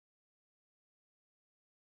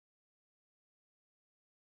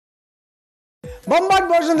ಬೊಂಬಾಟ್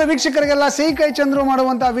ಭೋಜನದ ವೀಕ್ಷಕರಿಗೆಲ್ಲ ಸಿಹಿ ಕೈ ಚಂದ್ರು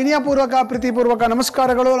ಮಾಡುವಂತಹ ವಿನಯಪೂರ್ವಕ ಪ್ರೀತಿಪೂರ್ವಕ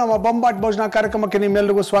ನಮಸ್ಕಾರಗಳು. ನಮ್ಮ ಬೊಂಬಾಟ್ ಭೋಜನ ಕಾರ್ಯಕ್ರಮಕ್ಕೆ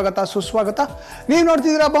ನಿಮ್ಮೆಲ್ಲರಿಗೂ ಸ್ವಾಗತ ಸುಸ್ವಾಗತ. ನೀವು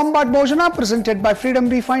ನೋಡ್ತಿದ್ದೀರಾ ಬೊಂಬಾಟ್ ಭೋಜನ, presented by freedom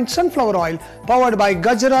refined sunflower oil, powered by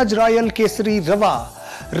Gajaraj royal ಕೇಸರಿ ರವಾ,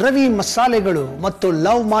 ರವಿ ಮಸಾಲೆಗಳು ಮತ್ತು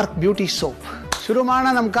ಲವ್ ಮಾರ್ಕ್ ಬ್ಯೂಟಿ ಸೋಪ್. ಶುರು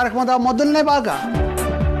ಮಾಡೋಣ ನಮ್ಮ ಕಾರ್ಯಕ್ರಮದ ಮೊದಲನೇ ಭಾಗ.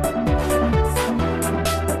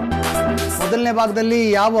 ಮೊದಲನೇ ಭಾಗದಲ್ಲಿ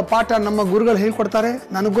ಯಾವ ಪಾಠ ನಮ್ಮ ಗುರುಗಳು ಹೇಳ್ಕೊಡ್ತಾರೆ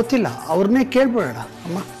ನನಗೆ ಗೊತ್ತಿಲ್ಲ, ಅವ್ರನ್ನೇ ಕೇಳ್ಬಿಡೋಣ.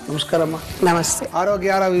 ಅಮ್ಮ ನಮಸ್ಕಾರಮ್ಮ. ನಮಸ್ತೆ.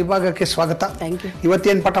 ಆರೋಗ್ಯ ವಿಭಾಗಕ್ಕೆ ಸ್ವಾಗತ. Thank you.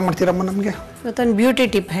 ಇವತ್ತೇನು ಪಾಠ ಮಾಡ್ತೀರಮ್ಮ ನಮಗೆ? ಇವತ್ತೊಂದು ಬ್ಯೂಟಿ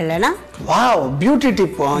ಟಿಪ್ ಹೇಳೋಣ. ವಾವ್, ಬ್ಯೂಟಿ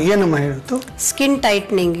ಟಿಪ್ ಏನಮ್ಮ ಹೇಳಿತ್ತು? ಸ್ಕಿನ್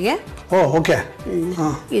ಟೈಟ್ನಿಂಗ್ಗೆ. ಓಕೆ.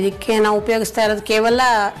 ಇದಕ್ಕೆ ನಾವು ಉಪಯೋಗಿಸ್ತಾ ಇರೋದು ಕೇವಲ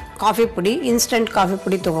ಕಾಫಿ ಪುಡಿ, ಇನ್ಸ್ಟೆಂಟ್ ಕಾಫಿ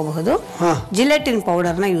ಪುಡಿ ತಗೋಬಹುದು. ಜಿಲೆಟಿನ್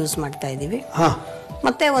ಪೌಡರ್ನ ಯೂಸ್ ಮಾಡ್ತಾ ಇದ್ದೀವಿ.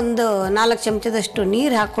 ಮತ್ತೆ ಒಂದು 4 ಚಮಚದಷ್ಟು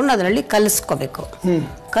ನೀರು ಹಾಕೊಂಡು ಅದರಲ್ಲಿ ಕಲಿಸ್ಕೋಬೇಕು.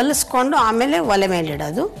 ಕಲಿಸ್ಕೊಂಡು ಆಮೇಲೆ ಒಲೆ ಮೇಲೆ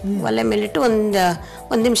ಇಡೋದು. ಒಲೆ ಮೇಲಿಟ್ಟು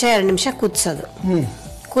ಒಂದು ನಿಮಿಷ 2 ನಿಮಿಷ ಕುದಿಸೋದು.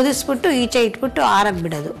 ಕುದಿಸ್ಬಿಟ್ಟು ಈಚೆ ಇಟ್ಬಿಟ್ಟು ಆರಕ್ಕೆ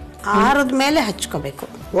ಬಿಡೋದು. ಆರದ ಮೇಲೆ ಹಚ್ಕೋಬೇಕು.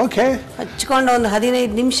 ಹಚ್ಕೊಂಡು ಒಂದು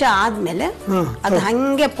 15 ನಿಮಿಷ ಆದ್ಮೇಲೆ ಅದು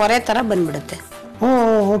ಹಂಗೆ ಪೊರೆ ತರ ಬಂದ್ಬಿಡುತ್ತೆ.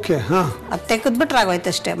 ಅದು ತೆಗೆದ್ಬಿಟ್ರೆ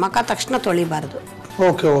ಆಗೋಯ್ತು ಅಷ್ಟೇ. ಮಖ ತಕ್ಷಣ ತೊಳಿಬಾರ್ದು.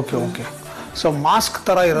 ಸೊ ಮಾಸ್ಕ್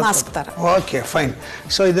ತರ ಇರುತ್ತೆ. ಮಾಸ್ಕ್ ತರ. Okay, fine.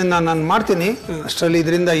 ಸೊ ಇದನ್ನ ನಾನು ಮಾಡ್ತೀನಿ. ಅಷ್ಟರಲ್ಲಿ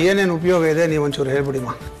ಇದರಿಂದ ಏನೇನು ಉಪಯೋಗ ಇದೆ ನೀವು ಒಂಚೂರು ಹೇಳ್ಬಿಡಿಮ್ಮ.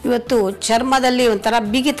 ಇವತ್ತು ಚರ್ಮದಲ್ಲಿ ಒಂಥರ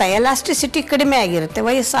ಬಿಗಿತ, ಎಲಾಸ್ಟಿಸಿಟಿ ಕಡಿಮೆ ಆಗಿರುತ್ತೆ.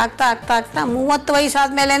 ವಯಸ್ಸು ಆಗ್ತಾ ಆಗ್ತಾ ಆಗ್ತಾ 30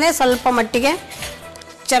 ವಯಸ್ಸಾದ್ಮೇಲೆ ಸ್ವಲ್ಪ ಮಟ್ಟಿಗೆ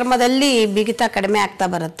ಚರ್ಮದಲ್ಲಿ ಬಿಗಿತ ಕಡಿಮೆ ಆಗ್ತಾ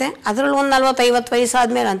ಬರುತ್ತೆ. ಅದರಲ್ಲಿ ಒಂದು 40-50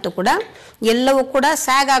 ವಯಸ್ಸಾದ್ಮೇಲೆ ಅಂತೂ ಕೂಡ ಎಲ್ಲವೂ ಕೂಡ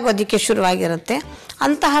ಸ್ಯಾಗ್ ಆಗೋದಕ್ಕೆ ಶುರುವಾಗಿರುತ್ತೆ.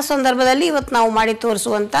 ಅಂತಹ ಸಂದರ್ಭದಲ್ಲಿ ಇವತ್ತು ನಾವು ಮಾಡಿ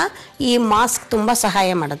ತೋರಿಸುವಂಥ ಈ ಮಾಸ್ಕ್ ತುಂಬ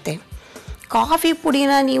ಸಹಾಯ ಮಾಡುತ್ತೆ. ಕಾಫಿ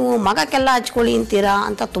ಪುಡಿನ ನೀವು ಮಗಕ್ಕೆಲ್ಲ ಹಚ್ಕೊಳ್ಳಿ ಅಂತೀರಾ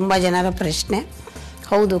ಅಂತ ತುಂಬ ಜನರ ಪ್ರಶ್ನೆ.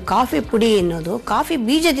 ಹೌದು, ಕಾಫಿ ಪುಡಿ ಎನ್ನೋದು ಕಾಫಿ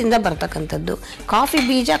ಬೀಜದಿಂದ ಬರ್ತಕ್ಕಂಥದ್ದು. ಕಾಫಿ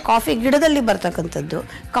ಬೀಜ ಕಾಫಿ ಗಿಡದಲ್ಲಿ ಬರ್ತಕ್ಕಂಥದ್ದು.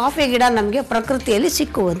 ಕಾಫಿ ಗಿಡ ನಮಗೆ ಪ್ರಕೃತಿಯಲ್ಲಿ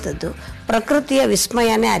ಸಿಕ್ಕುವಂಥದ್ದು. ಪ್ರಕೃತಿಯ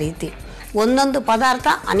ವಿಸ್ಮಯನೇ ಆ ರೀತಿ. ಒಂದೊಂದು ಪದಾರ್ಥ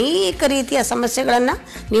ಅನೇಕ ರೀತಿಯ ಸಮಸ್ಯೆಗಳನ್ನು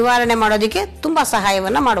ನಿವಾರಣೆ ಮಾಡೋದಕ್ಕೆ ತುಂಬ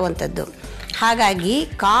ಸಹಾಯವನ್ನು ಮಾಡುವಂಥದ್ದು. ಹಾಗಾಗಿ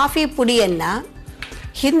ಕಾಫಿ ಪುಡಿಯನ್ನು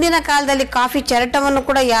ಹಿಂದಿನ ಕಾಲದಲ್ಲಿ ಕಾಫಿ ಚರಟವನ್ನು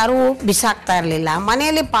ಕೂಡ ಯಾರೂ ಬಿಸಾಕ್ತಾ ಇರಲಿಲ್ಲ.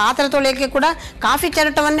 ಮನೆಯಲ್ಲಿ ಪಾತ್ರೆ ತೊಳೆಯೋಕ್ಕೆ ಕೂಡ ಕಾಫಿ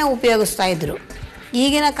ಚರಟವನ್ನೇ ಉಪಯೋಗಿಸ್ತಾ ಇದ್ರು.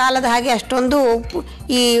 ಈಗಿನ ಕಾಲದ ಹಾಗೆ ಅಷ್ಟೊಂದು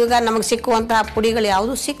ಈಗ ನಮಗೆ ಸಿಕ್ಕುವಂತಹ ಪುಡಿಗಳು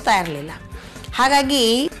ಯಾವುದೂ ಸಿಗ್ತಾ ಇರಲಿಲ್ಲ. ಹಾಗಾಗಿ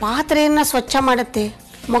ಪಾತ್ರೆಯನ್ನು ಸ್ವಚ್ಛ ಮಾಡುತ್ತೆ,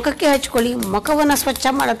 ಮುಖಕ್ಕೆ ಹಚ್ಕೊಳ್ಳಿ, ಮುಖವನ್ನು ಸ್ವಚ್ಛ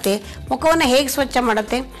ಮಾಡುತ್ತೆ. ಮುಖವನ್ನು ಹೇಗೆ ಸ್ವಚ್ಛ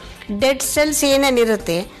ಮಾಡುತ್ತೆ? ಡೆಡ್ ಸೆಲ್ಸ್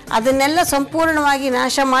ಏನೇನಿರುತ್ತೆ ಅದನ್ನೆಲ್ಲ ಸಂಪೂರ್ಣವಾಗಿ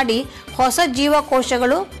ನಾಶ ಮಾಡಿ ಹೊಸ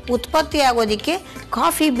ಜೀವಕೋಶಗಳು ಉತ್ಪತ್ತಿಯಾಗೋದಕ್ಕೆ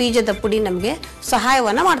ಕಾಫಿ ಬೀಜದ ಪುಡಿ ನಮಗೆ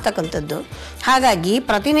ಸಹಾಯವನ್ನು ಮಾಡ್ತಕ್ಕಂಥದ್ದು. ಹಾಗಾಗಿ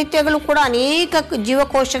ಪ್ರತಿನಿತ್ಯಗಳು ಕೂಡ ಅನೇಕ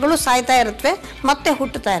ಜೀವಕೋಶಗಳು ಸಾಯ್ತಾ ಇರುತ್ತವೆ, ಮತ್ತೆ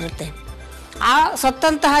ಹುಟ್ಟುತ್ತಾ ಇರುತ್ತೆ. ಆ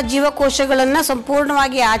ಸತ್ತಂತಹ ಜೀವಕೋಶಗಳನ್ನು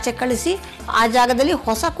ಸಂಪೂರ್ಣವಾಗಿ ಆಚೆ ಕಳಿಸಿ ಆ ಜಾಗದಲ್ಲಿ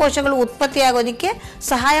ಹೊಸ ಕೋಶಗಳು ಉತ್ಪತ್ತಿಯಾಗೋದಕ್ಕೆ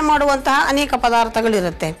ಸಹಾಯ ಮಾಡುವಂತಹ ಅನೇಕ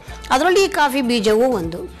ಪದಾರ್ಥಗಳಿರುತ್ತೆ. ಅದರಲ್ಲಿ ಈ ಕಾಫಿ ಬೀಜವೂ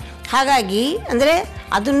ಒಂದು. ಹಾಗಾಗಿ ಅಂದರೆ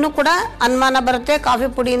ಅದನ್ನು ಕೂಡ ಅನುಮಾನ ಬರುತ್ತೆ, ಕಾಫಿ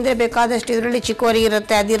ಪುಡಿ ಅಂದರೆ ಬೇಕಾದಷ್ಟು ಇದರಲ್ಲಿ ಚಿಕೋರಿ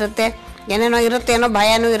ಇರುತ್ತೆ, ಅದಿರುತ್ತೆ, ಏನೇನೋ ಇರುತ್ತೆ, ಏನೋ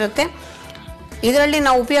ಭಯನೂ ಇರುತ್ತೆ. ಇದರಲ್ಲಿ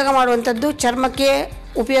ನಾವು ಉಪಯೋಗ ಮಾಡುವಂಥದ್ದು ಚರ್ಮಕ್ಕೆ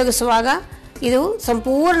ಉಪಯೋಗಿಸುವಾಗ ಇದು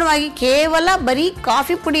ಸಂಪೂರ್ಣವಾಗಿ ಕೇವಲ ಬರೀ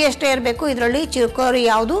ಕಾಫಿ ಪುಡಿಯಷ್ಟೇ ಇರಬೇಕು. ಇದರಲ್ಲಿ ಚಿಕೋರಿ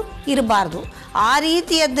ಯಾವುದು ಇರಬಾರ್ದು. ಆ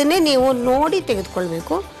ರೀತಿಯದ್ದನ್ನೇ ನೀವು ನೋಡಿ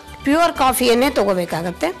ತೆಗೆದುಕೊಳ್ಬೇಕು. ಪ್ಯೂರ್ ಕಾಫಿಯನ್ನೇ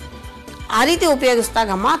ತೊಗೋಬೇಕಾಗತ್ತೆ. ಆ ರೀತಿ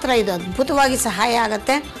ಉಪಯೋಗಿಸಿದಾಗ ಮಾತ್ರ ಇದು ಅದ್ಭುತವಾಗಿ ಸಹಾಯ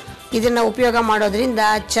ಆಗುತ್ತೆ. ಇದನ್ನು ಉಪಯೋಗ ಮಾಡೋದ್ರಿಂದ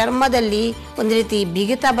ಚರ್ಮದಲ್ಲಿ ಒಂದು ರೀತಿ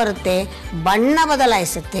ಬಿಗಿತ ಬರುತ್ತೆ, ಬಣ್ಣ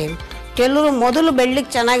ಬದಲಾಯಿಸುತ್ತೆ. ಕೆಲವರು ಮೊದಲು ಬೆಳ್ಳಿಗೆ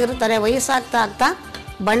ಚೆನ್ನಾಗಿರ್ತಾರೆ, ವಯಸ್ಸಾಗ್ತಾ ಆಗ್ತಾ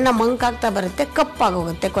ಬಣ್ಣ ಮಂಕಾಗ್ತಾ ಬರುತ್ತೆ,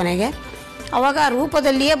 ಕಪ್ಪಾಗೋಗುತ್ತೆ ಕೊನೆಗೆ. ಆವಾಗ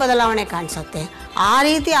ರೂಪದಲ್ಲಿಯೇ ಬದಲಾವಣೆ ಕಾಣಿಸುತ್ತೆ. ಆ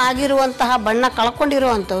ರೀತಿ ಆಗಿರುವಂತಹ ಬಣ್ಣ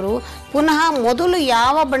ಕಳ್ಕೊಂಡಿರುವಂಥವ್ರು ಪುನಃ ಮೊದಲು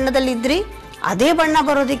ಯಾವ ಬಣ್ಣದಲ್ಲಿದ್ದರೆ ಅದೇ ಬಣ್ಣ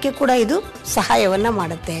ಬರೋದಕ್ಕೆ ಕೂಡ ಇದು ಸಹಾಯವನ್ನು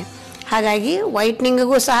ಮಾಡುತ್ತೆ. ಹಾಗಾಗಿ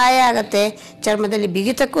ವೈಟ್ನಿಂಗಿಗೂ ಸಹಾಯ ಆಗುತ್ತೆ, ಚರ್ಮದಲ್ಲಿ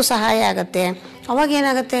ಬಿಗಿತಕ್ಕೂ ಸಹಾಯ ಆಗುತ್ತೆ. ಅವಾಗ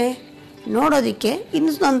ಏನಾಗುತ್ತೆ, ನೋಡೋದಕ್ಕೆ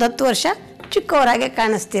ಇನ್ನೊಂದು 10 ವರ್ಷ ಚಿಕ್ಕವರಾಗೆ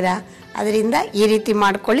ಕಾಣಿಸ್ತೀರಾ. ಅದರಿಂದ ಈ ರೀತಿ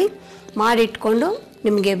ಮಾಡ್ಕೊಳ್ಳಿ. ಮಾಡಿಟ್ಕೊಂಡು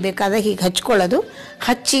ನಿಮಗೆ ಬೇಕಾದ ಹೀಗೆ ಹಚ್ಕೊಳ್ಳೋದು.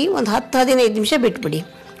 ಹಚ್ಚಿ ಒಂದು 10-15 ನಿಮಿಷ ಬಿಟ್ಬಿಡಿ.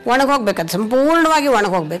 ಒಣಗೋಗ್ಬೇಕು, ಅದು ಸಂಪೂರ್ಣವಾಗಿ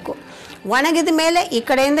ಒಣಗೋಗ್ಬೇಕು. ಒಣಗಿದ ಮೇಲೆ ಈ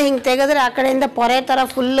ಕಡೆಯಿಂದ ಹಿಂಗೆ ತೆಗೆದ್ರೆ ಆ ಕಡೆಯಿಂದ ಪೊರೆ ಥರ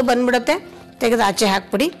ಫುಲ್ ಬಂದ್ಬಿಡುತ್ತೆ. ತೆಗೆದು ಆಚೆ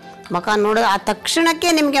ಹಾಕ್ಬಿಡಿ. ಮುಖ ನೋಡೋದು ಆ ತಕ್ಷಣಕ್ಕೆ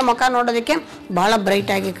ನಿಮಗೆ ಮುಖ ನೋಡೋದಕ್ಕೆ ಭಾಳ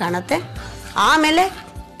ಬ್ರೈಟಾಗಿ ಕಾಣುತ್ತೆ. ಆಮೇಲೆ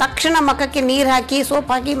ತಕ್ಷಣ ಮುಖಕ್ಕೆ ನೀರು ಹಾಕಿ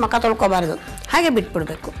ಸೋಪ್ ಹಾಕಿ ಮುಖ ತೊಳ್ಕೊಬಾರ್ದು, ಹಾಗೆ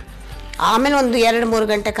ಬಿಟ್ಬಿಡ್ಬೇಕು. ಆಮೇಲೆ ಒಂದು 2-3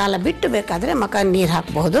 ಗಂಟೆ ಕಾಲ ಬಿಟ್ಟು ಬೇಕಾದರೆ ಮುಖ ನೀರು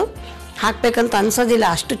ಹಾಕಬಹುದು. ಹಾಕಬೇಕಂತ ಅನಿಸೋದಿಲ್ಲ,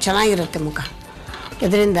 ಅಷ್ಟು ಚೆನ್ನಾಗಿರುತ್ತೆ ಮುಖ.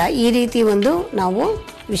 ಇದರಿಂದ ಈ ರೀತಿ ಒಂದು ನಾವು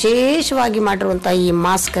ವಿಶೇಷವಾಗಿ ಮಾಡಿರುವಂಥ ಈ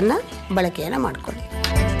ಮಾಸ್ಕನ್ನು ಬಳಕೆಯನ್ನು ಮಾಡಿಕೊಳ್ಳಿ.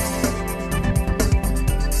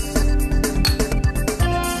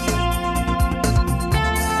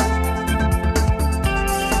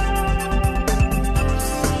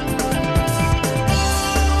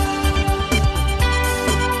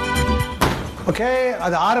 ಓಕೆ,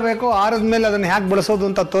 ಅದು ಆರಬೇಕು. ಆರಿದ್ಮೇಲೆ ಅದನ್ನು ಹ್ಯಾಕ್ ಬಳಸೋದು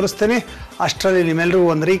ಅಂತ ತೋರಿಸ್ತೀನಿ. ಅಷ್ಟರಲ್ಲಿ ನಿಮ್ಮೆಲ್ಲರೂ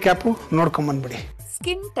ಒಂದು ರೀಕ್ಯಾಪು ನೋಡ್ಕೊಂಬಂದ್ಬಿಡಿ.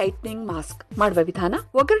 ಸ್ಕಿನ್ ಟೈಟ್ನಿಂಗ್ ಮಾಸ್ಕ್ ಮಾಡುವ ವಿಧಾನ: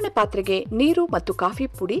 ಒಗ್ಗರಣೆ ಪಾತ್ರೆಗೆ ನೀರು ಮತ್ತು ಕಾಫಿ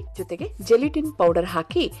ಪುಡಿ ಜೊತೆಗೆ ಜೆಲಿಟಿನ್ ಪೌಡರ್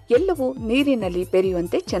ಹಾಕಿ ಎಲ್ಲವೂ ನೀರಿನಲ್ಲಿ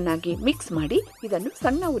ಬೆರೆಯುವಂತೆ ಚೆನ್ನಾಗಿ ಮಿಕ್ಸ್ ಮಾಡಿ ಇದನ್ನು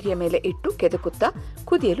ಸಣ್ಣ ಉರಿಯ ಮೇಲೆ ಇಟ್ಟು ಕೆದಕುತ್ತಾ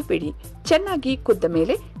ಕುದಿಯಲು ಬಿಡಿ. ಚೆನ್ನಾಗಿ ಕುದ್ದ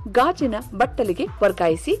ಮೇಲೆ ಗಾಜಿನ ಬಟ್ಟಲಿಗೆ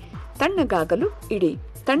ವರ್ಗಾಯಿಸಿ ತಣ್ಣಗಾಗಲು ಇಡಿ.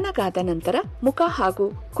 ತಣ್ಣಗಾದ ನಂತರ ಮುಖ ಹಾಗೂ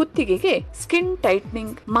ಕುತ್ತಿಗೆಗೆ ಸ್ಕಿನ್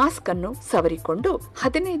ಟೈಟ್ನಿಂಗ್ ಮಾಸ್ಕ್ ಅನ್ನು ಸವರಿಕೊಂಡು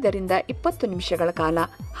 15ರಿಂದ 20 ನಿಮಿಷಗಳ ಕಾಲ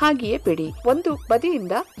ಹಾಗೆಯೇ ಬಿಡಿ. ಒಂದು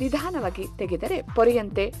ಬದಿಯಿಂದ ನಿಧಾನವಾಗಿ ತೆಗೆದರೆ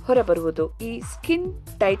ಪೊರೆಯಂತೆ ಹೊರಬರುವುದು. ಈ ಸ್ಕಿನ್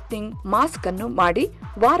ಟೈಟ್ನಿಂಗ್ ಮಾಸ್ಕ್ ಅನ್ನು ಮಾಡಿ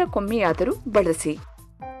ವಾರಕ್ಕೊಮ್ಮೆಯಾದರೂ ಬಳಸಿ.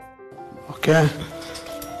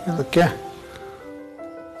 ಅದಕ್ಕೆ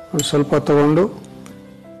ಒಂದು ಸ್ವಲ್ಪ ತಗೊಂಡು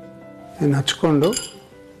ಇನ್ನು ಹಚ್ಕೊಂಡು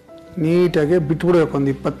ನೀಟಾಗಿ ಬಿಟ್ಬಿಡ್ಬೇಕು.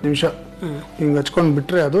 ಒಂದು 20 ನಿಮಿಷ ಹಿಂಗೆ ಹಚ್ಕೊಂಡು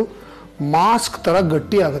ಬಿಟ್ಟರೆ ಅದು ಮಾಸ್ಕ್ ಥರ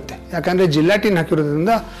ಗಟ್ಟಿ ಆಗುತ್ತೆ. ಯಾಕಂದರೆ ಜಿಲ್ಲಾಟಿನ್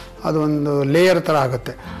ಹಾಕಿರೋದ್ರಿಂದ ಅದು ಒಂದು ಲೇಯರ್ ಥರ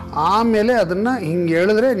ಆಗುತ್ತೆ. ಆಮೇಲೆ ಅದನ್ನು ಹಿಂಗೆ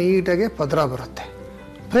ಹೇಳಿದ್ರೆ ನೀಟಾಗಿ ಪದರ ಬರುತ್ತೆ.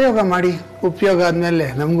 ಪ್ರಯೋಗ ಮಾಡಿ, ಉಪಯೋಗ ಆದಮೇಲೆ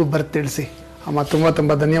ನಮಗೂ ಬರ್ತಿಳಿಸಿ. ಅಮ್ಮ ತುಂಬ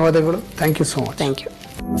ತುಂಬ ಧನ್ಯವಾದಗಳು. Thank you so much. Thank you.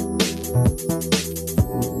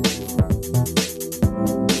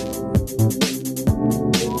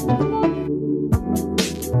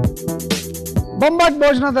 ಬೊಂಬಾಟ್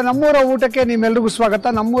ಭೋಜನದ ನಮ್ಮೂರ ಊಟಕ್ಕೆ ನಿಮ್ಮೆಲ್ರಿಗೂ ಸ್ವಾಗತ.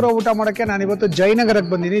 ನಮ್ಮೂರ ಊಟ ಮಾಡೋಕ್ಕೆ ನಾನಿವತ್ತು ಜಯನಗರಕ್ಕೆ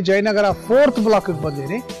ಬಂದೀನಿ. ಜಯನಗರ 4th ಬ್ಲಾಕ್ಗೆ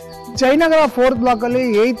ಬಂದೀನಿ. Jayanagar 4th ಬ್ಲಾಕಲ್ಲಿ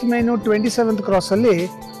 8th main 27th ಕ್ರಾಸಲ್ಲಿ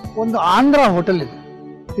ಒಂದು ಆಂಧ್ರ ಹೋಟೆಲ್ ಇದೆ.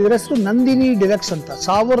 ಇದರ ಹೆಸರು ನಂದಿನಿ ಡಿಲಕ್ಸ್ ಅಂತ.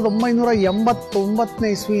 1989ನೇ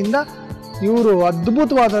ಇಸ್ವಿಯಿಂದ ಇವರು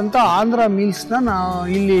ಅದ್ಭುತವಾದಂಥ ಆಂಧ್ರ ಮೀಲ್ಸ್ನ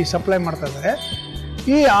ಇಲ್ಲಿ ಸಪ್ಲೈ ಮಾಡ್ತಾ ಇದ್ದಾರೆ.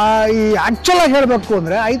 ಈ ಆ್ಯಕ್ಚುಲ್ ಆಗಿ ಹೇಳಬೇಕು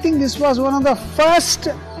ಅಂದರೆ I think this was one of the first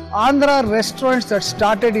Andhra restaurants that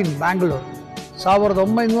started in Bangalore.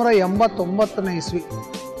 1989ನೇ ಇಸ್ವಿ.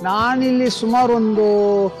 ನಾನಿಲ್ಲಿ ಸುಮಾರು ಒಂದು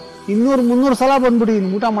 200-300 ಸಲ ಬಂದ್ಬಿಟ್ಟಿದ್ದೀನಿ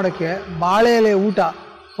ಊಟ ಮಾಡೋಕ್ಕೆ. ಬಾಳೆ ಎಲೆ ಊಟ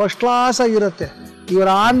ಫಸ್ಟ್ ಕ್ಲಾಸ್ ಆಗಿರುತ್ತೆ. ಇವರ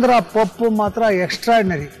ಆಂಧ್ರ ಪಪ್ಪು ಮಾತ್ರ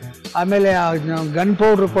ಎಕ್ಸ್ಟ್ರಾರ್ಡಿನರಿ. ಆಮೇಲೆ ಗನ್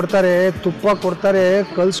ಪೌಡ್ರ್ ಕೊಡ್ತಾರೆ, ತುಪ್ಪ ಕೊಡ್ತಾರೆ,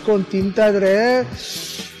 ಕಲ್ಸ್ಕೊಂಡು ತಿಂತಾ ಇದ್ರೆ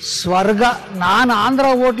ಸ್ವರ್ಗ. ನಾನು ಆಂಧ್ರ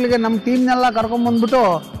ಹೋಟ್ಲಿಗೆ ನಮ್ಮ ಟೀಮ್ನೆಲ್ಲ ಕರ್ಕೊಂಬಂದ್ಬಿಟ್ಟು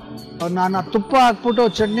ನಾನು ಆ ತುಪ್ಪ ಹಾಕ್ಬಿಟ್ಟು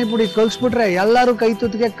ಚಟ್ನಿ ಪುಡಿ ಕಲಿಸ್ಬಿಟ್ರೆ ಎಲ್ಲರೂ ಕೈ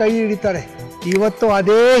ತುತ್ತಿಗೆ ಕೈ ಹಿಡಿತಾರೆ. ಇವತ್ತು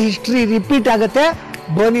ಅದೇ ಹಿಸ್ಟ್ರಿ ರಿಪೀಟ್ ಆಗುತ್ತೆ.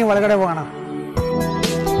 ಬನ್ನಿ ಒಳಗಡೆ ಹೋಗೋಣ.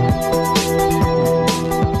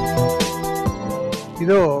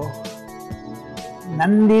 ಇದು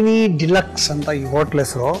ನಂದಿನಿ ಡಿಲಕ್ಸ್ ಅಂತ ಈ ಹೋಟ್ಲ್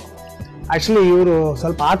ಹೆಸರು. ಆ್ಯಕ್ಚುಲಿ ಇವರು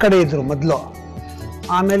ಸ್ವಲ್ಪ ಆ ಕಡೆ ಇದ್ರು ಮೊದಲು,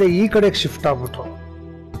 ಆಮೇಲೆ ಈ ಕಡೆಗೆ ಶಿಫ್ಟ್ ಆಗ್ಬಿಟ್ರು.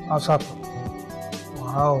 ಸಾಕು.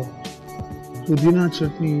 ವಾವ್, ಪುದೀನ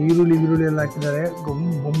ಚಟ್ನಿ, ಈರುಳ್ಳಿ ಎಲ್ಲ ಹಾಕಿದ್ದಾರೆ.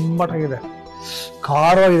 ಬೊಂಬಾಟಾಗಿದೆ,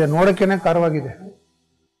 ಖಾರವಾಗಿದೆ, ನೋಡೋಕ್ಕೇನೆ ಖಾರವಾಗಿದೆ.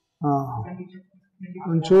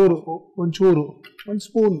 ಒಂಚೂರು ಒಂದು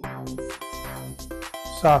ಸ್ಪೂನ್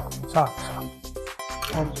ಸಾಕು.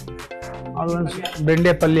 ಅದೊಂದು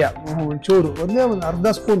ಬೆಂಡೆ ಪಲ್ಯ ಒಂಚೂರು, ಒಂದೇ ಒಂದು ಅರ್ಧ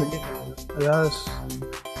ಸ್ಪೂನ್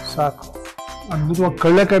ಸಾಕು. ಅದ್ಭುತವಾಗಿ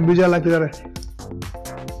ಕಳ್ಳೆಕಾಯಿ ಬೀಜ ಎಲ್ಲ ಹಾಕಿದ್ದಾರೆ.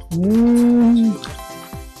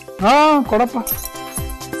 ಕೊಡಪ್ಪ.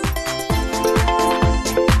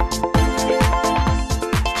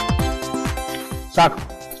 ಸಾಕು.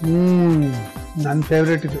 ನನ್ನ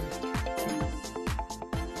ಫೇವ್ರೇಟ್ ಇದು.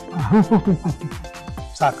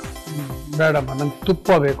 ಸಾಕು, ಬೇಡಮ್ಮ, ನಂಗೆ ತುಪ್ಪ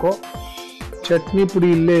ಬೇಕು. ಚಟ್ನಿ ಪುಡಿ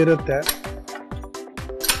ಇಲ್ಲೇ ಇರುತ್ತೆ.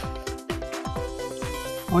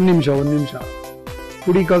 ಒಂದು ನಿಮಿಷ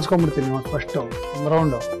ಪುಡಿ ಕಲ್ಸ್ಕೊಂಡ್ಬಿಡ್ತೀನಿ ಫಸ್ಟು ಒಂದು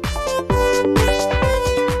ರೌಂಡು.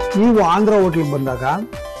 ನೀವು ಆಂಧ್ರ ಹೋಟ್ಲಿಗೆ ಬಂದಾಗ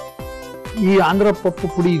ಈ ಆಂಧ್ರ ಪಪ್ಪು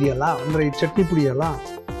ಪುಡಿ ಇದೆಯಲ್ಲ, ಅಂದರೆ ಈ ಚಟ್ನಿ ಪುಡಿ ಅಲ್ಲ,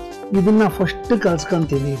 ಇದನ್ನ ಫಸ್ಟ್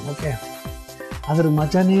ಕಲ್ಸ್ಕೊಂತೀನಿ. ಓಕೆ, ಅದ್ರ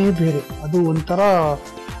ಮಜಾನೇ ಬೇರೆ. ಅದು ಒಂಥರ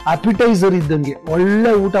ಅಪಿಟೈಸರ್ ಇದ್ದಂಗೆ,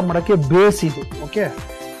 ಒಳ್ಳೆ ಊಟ ಮಾಡೋಕ್ಕೆ ಬೇಸ್ ಇದು. ಓಕೆ,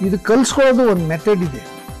 ಇದು ಕಲ್ಸ್ಕೊಳ್ಳೋದು ಒಂದು ಮೆಥಡ್ ಇದೆ.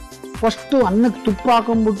 ಫಸ್ಟು ಅನ್ನಕ್ಕೆ ತುಪ್ಪ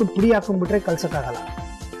ಹಾಕೊಂಡ್ಬಿಟ್ಟು ಪುಡಿ ಹಾಕೊಂಡ್ಬಿಟ್ರೆ ಕಲ್ಸೋಕ್ಕಾಗಲ್ಲ.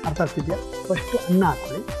 ಅರ್ಥ ಆಗ್ತಿದೆಯಾ? ಫಸ್ಟು ಅನ್ನ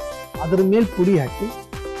ಹಾಕೊಳ್ಳಿ, ಅದ್ರ ಮೇಲೆ ಪುಡಿ ಹಾಕಿ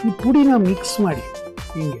ಈ ಪುಡಿನ ಮಿಕ್ಸ್ ಮಾಡಿ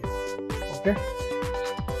ಹೀಗೆ. ಓಕೆ,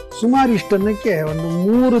 ಸುಮಾರು ಇಷ್ಟನ್ನಕ್ಕೆ ಒಂದು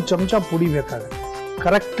 3 ಚಮಚ ಪುಡಿ ಬೇಕಾಗುತ್ತೆ.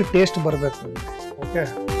 ಕರೆಕ್ಟ್ ಟೇಸ್ಟ್ ಬರಬೇಕು. ಓಕೆ,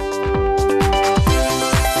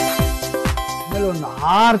 ಆಮೇಲೆ ಒಂದು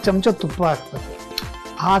 6 ಚಮಚ ತುಪ್ಪ ಹಾಕ್ಬೇಕು.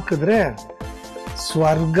 ಹಾಕಿದ್ರೆ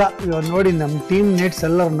ಸ್ವರ್ಗ. ಇವಾಗ ನೋಡಿ, ನಮ್ಮ ಟೀಮ್ ಮೇಟ್ಸ್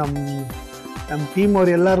ಎಲ್ಲರೂ, ನಮ್ಮ ಟೀಮ್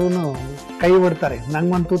ಅವ್ರು ಎಲ್ಲರೂ ಕೈ ಬಿಡ್ತಾರೆ,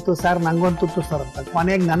 ನಂಗೊಂದು ತುತ್ತು ಸರ್, ನಂಗೊಂದು ತುತ್ತು ಸರ್ ಅಂತ.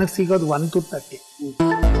 ಕೊನೆಗೆ ನನಗೆ ಸಿಗೋದು 1 ತುತ್ತಕ್ಕೆ.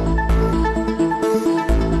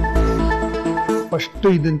 ಫಸ್ಟು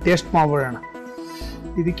ಇದನ್ನ ಟೇಸ್ಟ್ ಮಾಡ್ಬಿಡೋಣ.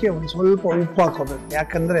 ಇದಕ್ಕೆ ಒಂದು ಸ್ವಲ್ಪ ಉಪ್ಪು ಹಾಕೋಬೇಕು.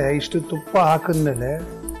 ಯಾಕಂದರೆ ಇಷ್ಟು ತುಪ್ಪ ಹಾಕಿದ್ಮೇಲೆ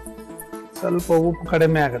ಸ್ವಲ್ಪ ಉಪ್ಪು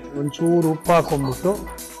ಕಡಿಮೆ ಆಗುತ್ತೆ. ಒಂಚೂರು ಉಪ್ಪು ಹಾಕೊಂಡ್ಬಿಟ್ಟು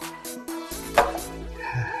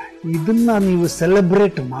ಇದನ್ನ ನೀವು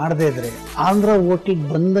ಸೆಲೆಬ್ರೇಟ್ ಮಾಡದೇ ಇದ್ರೆ ಆಂಧ್ರ ಹೋಟ್ಲಿಗೆ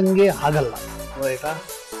ಬಂದಂಗೆ ಆಗಲ್ಲ. ಆಯ್ತಾ?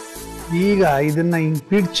 ಈಗ ಇದನ್ನ ಹಿಂಗೆ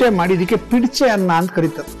ಪಿಡ್ಚೆ ಮಾಡಿ, ಇದಕ್ಕೆ ಪಿಡ್ಚೆ ಅನ್ನ ಅಂತ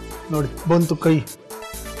ಕರೀತಾರೆ. ನೋಡಿ, ಬಂತು ಕೈ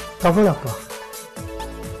ತಗೊಳಪ್ಪ.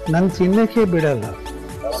 ನನ್ ತಿನ್ನಕ್ಕೆ ಬಿಡಲ್ಲ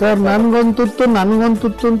ಸರ್, ನನ್ಗೊಂದು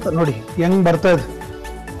ತುತ್ತು ಅಂತ ನೋಡಿ ಹೆಂಗ್ ಬರ್ತಾ ಇದೆ.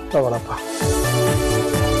 ತಗೊಳಪ್ಪ.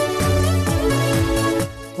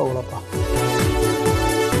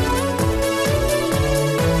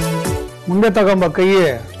 ಮುಂದೆ ತಗೊಂಬ ಕೈಯೇ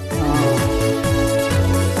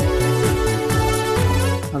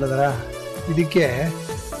ನೋಡಿದ್ರ ಇದಕ್ಕೆ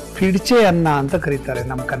ಪಿಡ್ಚೆ ಅನ್ನ ಅಂತ ಕರೀತಾರೆ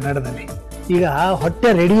ನಮ್ಮ ಕನ್ನಡದಲ್ಲಿ. ಈಗ ಹೊಟ್ಟೆ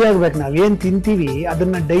ರೆಡಿ ಆಗ್ಬೇಕು, ನಾವೇನ್ ತಿಂತೀವಿ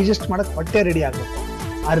ಅದನ್ನ ಡೈಜೆಸ್ಟ್ ಮಾಡಕ್ ಹೊಟ್ಟೆ ರೆಡಿ ಆಗ್ಬೇಕು.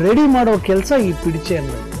 ಆ ರೆಡಿ ಮಾಡೋ ಕೆಲಸ ಈ ಪಿಡ್ಚೆ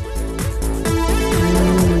ಅನ್ನ.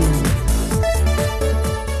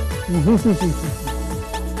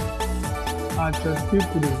 ಆ ಚಟ್ನಿ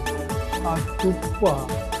ಪುಡಿ, ಆ ತುಪ್ಪ,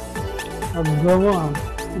 ಆ ಘಮ,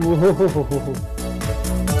 ಓಹೋ,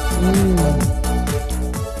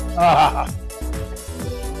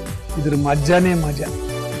 ಇದ್ರ ಮಜಾನೇ ಮಜಾ.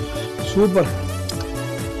 ಸೂಪರ್.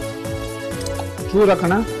 ಚೂರ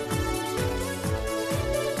ಕಣ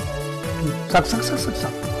ಸಾಕ್ ಸಾಕ್ ಸಾಕ್ ಸಾಕ್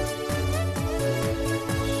ಸಾಕ್.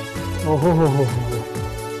 ಓಹೋ,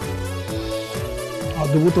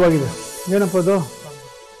 ಅದ್ಭುತವಾಗಿದೆ. ಏನಪ್ಪ ಅದು?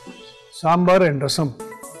 ಸಾಂಬಾರ್ ಅಂಡ್ ರಸಂ.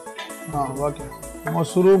 ಓಕೆ.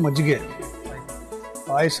 ಮೊಸರು, ಮಜ್ಜಿಗೆ,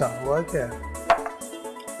 ಪಾಯಸ. ಓಕೆ.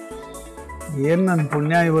 ಏನ್ ನನ್ನ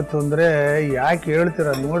ಪುಣ್ಯ ಇವತ್ತು ಅಂದ್ರೆ, ಯಾಕೆ ಹೇಳ್ತೀರ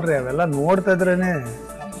ನೋಡ್ರಿ, ಅವೆಲ್ಲ ನೋಡ್ತಾ ಇದ್ರೇನೆ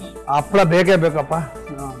ಹಪ್ಪಳ ಬೇಕೇ ಬೇಕಪ್ಪ.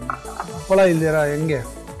 ಹಪ್ಪಳ ಇಲ್ದಿರ ಹೆಂಗೆ?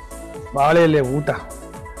 ಬಾಳೆ ಎಲೆ ಊಟ,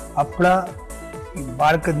 ಹಪ್ಪಳ,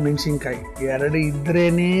 ಬಾಳ್ಕದ ಮೆಣಸಿನ್ಕಾಯಿ ಎರಡು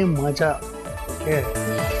ಇದ್ರೇನೆ ಮಜಾ. ಓಕೆ.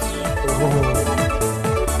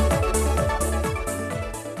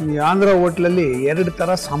 ಈ ಆಂಧ್ರ ಹೋಟ್ಲಲ್ಲಿ 2 ಥರ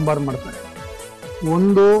ಸಾಂಬಾರು ಮಾಡ್ತಾರೆ.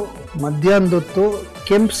 ಒಂದು ಮಧ್ಯಾಹ್ನದ ಹೊತ್ತು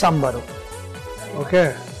ಕೆಂಪು ಸಾಂಬಾರು, ಓಕೆ.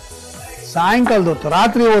 ಸಾಯಂಕಾಲದ ಹೊತ್ತು,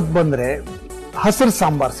 ರಾತ್ರಿ ಹೊತ್ತು ಬಂದರೆ ಹಸಿರು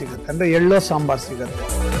ಸಾಂಬಾರು ಸಿಗುತ್ತೆ, ಅಂದರೆ ಎಳ್ಳೋ ಸಾಂಬಾರು ಸಿಗುತ್ತೆ.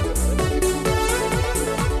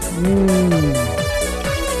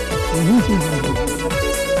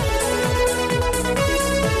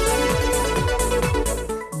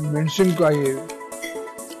 ಮೆಣಸಿನ್ಕಾಯಿ,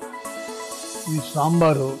 ಈ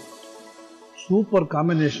ಸಾಂಬಾರು ಸೂಪರ್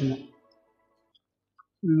ಕಾಂಬಿನೇಷನ್.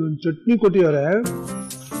 ಇದೊಂದು ಚಟ್ನಿ ಕೊಟ್ಟಿದ್ದಾರೆ,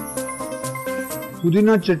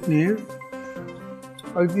 ಪುದೀನಾ ಚಟ್ನಿ,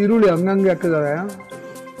 ಅದಕ್ಕೆ ಈರುಳ್ಳಿ ಹಂಗಂಗೆ ಹಾಕಿದ್ದಾರೆ,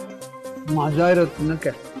 ಮಜಾ ಇರೋದು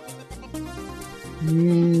ತಿನ್ನಕ್ಕೆ.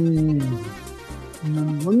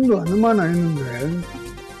 ನನ್ಗೊಂದು ಅನುಮಾನ ಏನಂದ್ರೆ,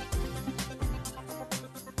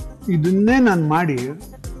 ಇದನ್ನೇ ನಾನು ಮಾಡಿ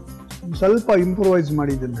ಸ್ವಲ್ಪ ಇಂಪ್ರೂವೈಸ್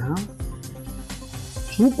ಮಾಡಿ ಇದನ್ನ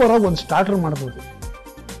ಸೂಪರ್ ಆಗಿ ಒಂದು ಸ್ಟಾರ್ಟರ್ ಮಾಡ್ಬೋದು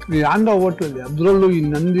ಈ ಆಂಧ್ರ ಹೋಟ್ಲಲ್ಲಿ. ಅದರಲ್ಲೂ ಈ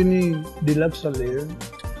ನಂದಿನಿ ಡಿಲಕ್ಸ್ ಅಲ್ಲಿ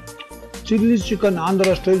ಚಿಲ್ಲಿ ಚಿಕನ್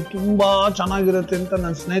ಆಂಧ್ರ ಸ್ಟೈಲ್ ತುಂಬಾ ಚೆನ್ನಾಗಿರುತ್ತೆ ಅಂತ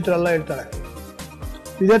ನನ್ನ ಸ್ನೇಹಿತರೆಲ್ಲ ಹೇಳ್ತಾರೆ.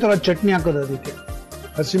 ಇದೇ ಥರ ಚಟ್ನಿ ಹಾಕೋದು, ಅದಕ್ಕೆ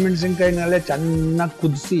ಹಸಿಮೆಣಸಿನ್ಕಾಯಿನಲ್ಲೇ ಚೆನ್ನಾಗಿ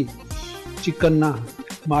ಕುದಿಸಿ ಚಿಕನ್ನ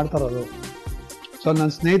ಮಾಡ್ತಾರದು. ಸೊ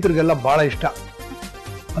ನನ್ನ ಸ್ನೇಹಿತರಿಗೆಲ್ಲ ಭಾಳ ಇಷ್ಟ.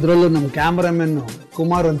 ಅದರಲ್ಲೂ ನಮ್ಮ ಕ್ಯಾಮ್ರಾಮನ್ನು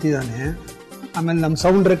ಕುಮಾರ್ ಅಂತಿದ್ದಾನೆ, ಆಮೇಲೆ ನಮ್ಮ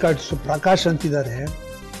ಸೌಂಡ್ ರೆಕಾರ್ಡ್ಸ್ ಪ್ರಕಾಶ್ ಅಂತಿದ್ದಾರೆ.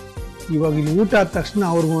 ಇವಾಗ ಇಲ್ಲಿ ಊಟ ಆದ ತಕ್ಷಣ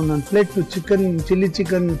ಅವ್ರಿಗೆ ಒಂದೊಂದು ಪ್ಲೇಟ್ ಚಿಲ್ಲಿ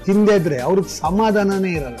ಚಿಕನ್ ತಿಂದೇ ಇದ್ರೆ ಅವ್ರಿಗೆ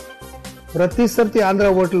ಸಮಾಧಾನನೇ ಇರಲ್ಲ. ಪ್ರತಿ ಸರ್ತಿ ಆಂಧ್ರ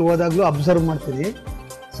ಹೋಟ್ಲ್ ಹೋದಾಗ್ಲೂ ಅಬ್ಸರ್ವ್ ಮಾಡ್ತೀನಿ,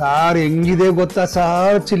 ಸಾರ್ ಹೆಂಗಿದೆ ಗೊತ್ತಾ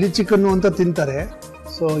ಸಾರ್ ಚಿಲ್ಲಿ ಚಿಕನ್ನು ಅಂತ ತಿಂತಾರೆ.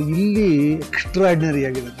 ಸೊ ಇಲ್ಲಿ ಎಕ್ಸ್ಟ್ರಾರ್ಡಿನರಿ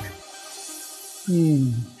ಆಗಿರುತ್ತೆ.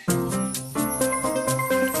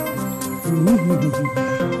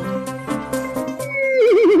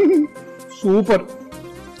 ಸೂಪರ್.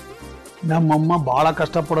 ನಮ್ಮಮ್ಮ ಭಾಳ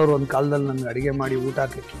ಕಷ್ಟಪಡೋರು ಒಂದು ಕಾಲದಲ್ಲಿ ನನಗೆ ಅಡುಗೆ ಮಾಡಿ ಊಟ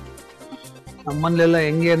ಹಾಕಕ್ಕೆ. ನಮ್ಮನೇಲೆಲ್ಲ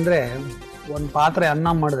ಹೆಂಗೆ ಅಂದರೆ, ಒಂದು ಪಾತ್ರೆ ಅನ್ನ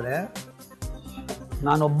ಮಾಡಿದ್ರೆ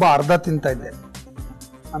ನಾನೊಬ್ಬ ಅರ್ಧ ತಿಂತಾ ಇದ್ದೆ.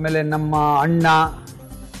 ಆಮೇಲೆ ನಮ್ಮ ಅಣ್ಣ,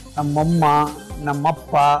 ನಮ್ಮಮ್ಮ,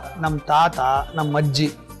 ನಮ್ಮಪ್ಪ, ನಮ್ಮ ತಾತ, ನಮ್ಮ ಅಜ್ಜಿ,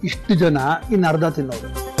 ಇಷ್ಟು ಜನ ಇನ್ನು ಅರ್ಧ ತಿನ್ನೋರು.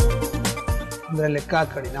 ಅಂದರೆ ಲೆಕ್ಕ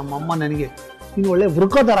ಹಾಕಿ ನಮ್ಮಮ್ಮ ನನಗೆ ಇನ್ನು ಒಳ್ಳೆ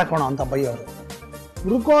ವೃಕೋದರ ಹಾಕೋಣ ಅಂತ ಬೈಯೋರು.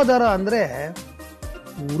 ವೃಕೋದರ ಅಂದರೆ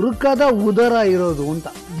ವೃಕದ ಉದರ ಇರೋದು ಅಂತ.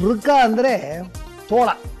 ವೃಕ ಅಂದರೆ ತೋಳ.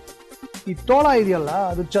 ಈ ತೋಳ ಇದೆಯಲ್ಲ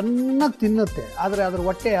ಅದು ಚೆನ್ನಾಗಿ ತಿನ್ನುತ್ತೆ, ಆದರೆ ಅದ್ರ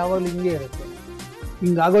ಹೊಟ್ಟೆ ಯಾವಾಗಲೂ ಹಿಂಗೆ ಇರುತ್ತೆ,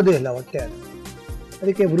 ಹಿಂಗಾಗೋದೇ ಇಲ್ಲ ಹೊಟ್ಟೆ. ಅದು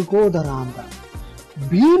ಅದಕ್ಕೆ ವೃಕೋದರ ಅಂತ.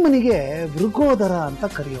 ಭೀಮನಿಗೆ ವೃಕೋದರ ಅಂತ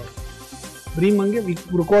ಕರೆಯೋರು. ಭೀಮಂಗೆ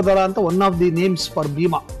ವೃಕೋದರ ಅಂತ one of the names for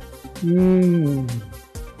Bhima.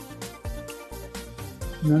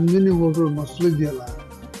 Nandini hotel ಮೊಸರು ಇದೆಯಲ್ಲ,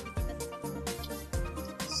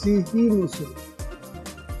 ಸಿಹಿ ಮೊಸರು,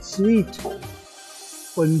 ಸ್ವೀಟ್,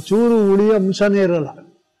 ಒಂಚೂರು ಹುಳಿ ಅಂಶನೇ ಇರಲ್ಲ.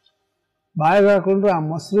 ಬಾಯಿಗೆ ಹಾಕೊಂಡ್ರೆ ಆ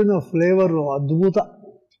ಮೊಸರಿನ ಫ್ಲೇವರು ಅದ್ಭುತ.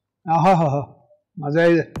 ಆಹಾ ಮಜಾ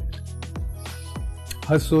ಇದೆ.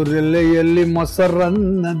 ಹಸುರೆಲೆಯಲ್ಲಿ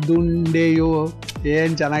ಮೊಸರನ್ನ ದುಂಡೆಯೋ,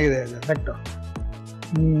 ಏನ್ ಚೆನ್ನಾಗಿದೆ ಎಫೆಕ್ಟ್.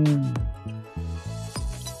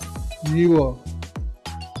 ನೀವು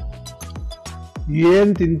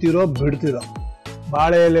ಏನ್ ತಿಂತೀರೋ ಬಿಡ್ತೀರೋ,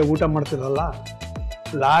 ಬಾಳೆ ಎಲೆ ಊಟ ಮಾಡ್ತಿರಲ್ಲ,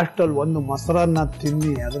 ಲಾಸ್ಟಲ್ಲಿ ಒಂದು ಮೊಸರನ್ನ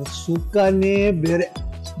ತಿನ್ನಿ, ಅದ್ರ ಸುಖನೇ ಬೇರೆ.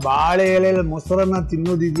 ಬಾಳೆ ಎಲೆಯಲ್ಲಿ ಮೊಸರನ್ನ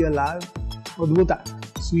ತಿನ್ನೋದಿದೆಯಲ್ಲ ಅದ್ಭುತ.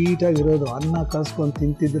 ಸ್ವೀಟಾಗಿರೋದು ಅನ್ನ ಕಲ್ಸ್ಕೊಂಡು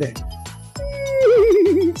ತಿಂತಿದ್ರೆ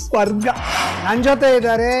ಸ್ವರ್ಗ. ನನ್ನ ಜೊತೆ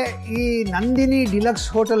ಇದ್ದಾರೆ ಈ ನಂದಿನಿ ಡಿಲಕ್ಸ್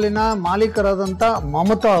ಹೋಟೆಲಿನ ಮಾಲೀಕರಾದಂಥ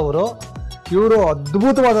ಮಮತಾ ಅವರು. ಇವರು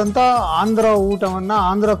ಅದ್ಭುತವಾದಂಥ ಆಂಧ್ರ ಊಟವನ್ನು,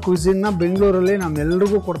 ಆಂಧ್ರ ಕ್ವಿಸಿನ್ನ ಬೆಂಗಳೂರಲ್ಲಿ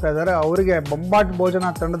ನಮ್ಮೆಲ್ರಿಗೂ ಕೊಡ್ತಾ ಇದ್ದಾರೆ. ಅವರಿಗೆ ಬೊಂಬಾಟ್ ಭೋಜನ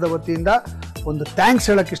ತಂಡದ ವತಿಯಿಂದ ಒಂದು ಥ್ಯಾಂಕ್ಸ್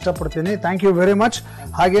ಹೇಳಕ್ಕೆ ಇಷ್ಟಪಡ್ತೀನಿ. Thank you very much.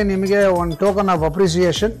 ಹಾಗೆ ನಿಮಗೆ ಒಂದು ಟೋಕನ್ ಆಫ್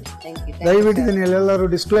ಅಪ್ರಿಸಿಯೇಷನ್. ದಯವಿಟ್ಟು ಇದನ್ನು ಎಲ್ಲರೂ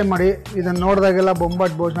ಡಿಸ್ಪ್ಲೇ ಮಾಡಿ. ಇದನ್ನು ನೋಡಿದಾಗೆಲ್ಲ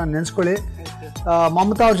ಬೊಂಬಾಟ್ ಭೋಜನ ನೆನೆಸ್ಕೊಳ್ಳಿ.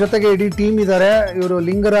 ಮಮತಾ ಅವ್ರ ಜೊತೆಗೆ ಇಡೀ ಟೀಮ್ ಇದ್ದಾರೆ. ಇವರು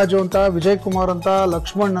ಲಿಂಗರಾಜು ಅಂತ, ವಿಜಯ್ ಕುಮಾರ್ ಅಂತ,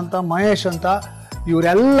 ಲಕ್ಷ್ಮಣ್ ಅಂತ, ಮಹೇಶ್ ಅಂತ,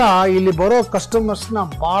 ಇವರೆಲ್ಲ ಇಲ್ಲಿ ಬರೋ ಕಸ್ಟಮರ್ಸ್ನ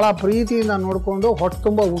ಭಾಳ ಪ್ರೀತಿಯಿಂದ ನೋಡಿಕೊಂಡು ಹೊಟ್ಟೆ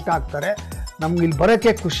ತುಂಬ ಊಟ ಹಾಕ್ತಾರೆ. ನಮ್ಗೆ ಇಲ್ಲಿ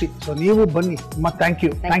ಬರೋಕ್ಕೆ ಖುಷಿ. ಸೊ ನೀವು ಬನ್ನಿ. Thank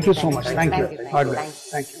you so much. Thank you.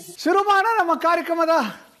 ಶುರು ಮಾಡೋಣ ನಮ್ಮ ಕಾರ್ಯಕ್ರಮದ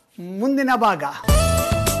ಮುಂದಿನ ಭಾಗ.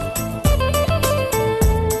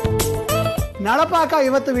 ನಳಪಾಕ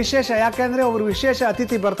ಇವತ್ತು ವಿಶೇಷ. ಯಾಕೆಂದರೆ ಅವರು ವಿಶೇಷ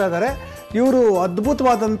ಅತಿಥಿ ಬರ್ತಾ ಇದ್ದಾರೆ. ಇವರು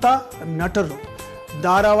ಅದ್ಭುತವಾದಂಥ ನಟರು.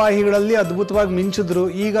 ಧಾರಾವಾಹಿಗಳಲ್ಲಿ ಅದ್ಭುತವಾಗಿ ಮಿಂಚಿದ್ರು.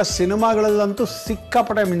 ಈಗ ಸಿನಿಮಾಗಳಲ್ಲಂತೂ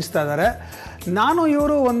ಸಿಕ್ಕಾಪಟ್ಟೆ ಮಿಂಚ್ತಾ ಇದ್ದಾರೆ. ನಾನು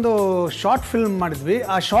ಇವರು ಒಂದು ಶಾರ್ಟ್ ಫಿಲ್ಮ್ ಮಾಡಿದ್ವಿ.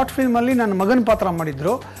 ಆ ಶಾರ್ಟ್ ಫಿಲ್ಮಲ್ಲಿ ನನ್ನ ಮಗನ ಪಾತ್ರ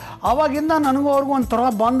ಮಾಡಿದ್ರು. ಆವಾಗಿಂದ ನನಗೂ ಅವ್ರಿಗೂ ಒಂಥರ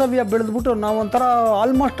ಬಾಂಧವ್ಯ ಬೆಳೆದ್ಬಿಟ್ಟು ನಾವು ಒಂಥರ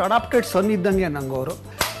ಆಲ್ಮೋಸ್ಟ್ ಅಡಾಪ್ಟೆಡ್ ಸನ್ ಇದ್ದಂಗೆ ನಂಗೆ ಅವರು.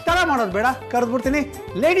 ತಡ ಮಾಡೋದು ಬೇಡ, ಕರೆದ್ಬಿಡ್ತೀನಿ.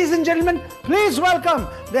 Ladies and gentlemen, please welcome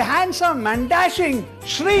the handsome and dashing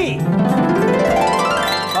Shri.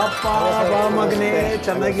 ಅಪ್ಪ ಬಾ ಮಗನೇ,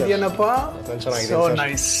 ಚೆನ್ನಾಗಿದೆಯೇನಪ್ಪ? So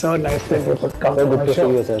nice, so nice.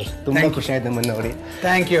 ತುಂಬಾ ಖುಷಿ ಆಯ್ತು ನಿಮ್ಮನ್ನ ನೋಡಿ.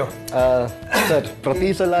 Thank you sir. ಪ್ರತಿ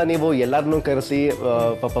ಸಲ ನೀವು ಎಲ್ಲರನ್ನೂ ಕರೆಸಿ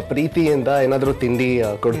ಪಾಪ ಪ್ರೀತಿಯಿಂದ ಏನಾದರೂ ತಿಂಡಿ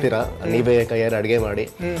ಕೊಡ್ತೀರಾ, ನೀವೇ ಕೈಯಾರ ಅಡುಗೆ ಮಾಡಿ.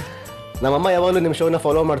 ನಮ್ಮಮ್ಮ ಯಾವಾಗಲೂ ನಿಮ್ಮ ಶೋನ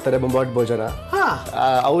ಫಾಲೋ ಮಾಡ್ತಾರೆ, ಬೊಂಬಾಟ್ ಭೋಜನ.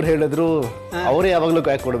 ಅವ್ರು ಹೇಳಿದ್ರು ಅವರೇ ಯಾವಾಗಲೂ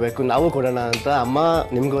ಕೈ ಕೊಡಬೇಕು, ನಾವು ಕೊಡೋಣ ಅಂತ. ಅಮ್ಮ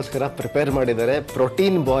ನಿಮ್ಗೋಸ್ಕರ ಪ್ರಿಪೇರ್ ಮಾಡಿದ್ದಾರೆ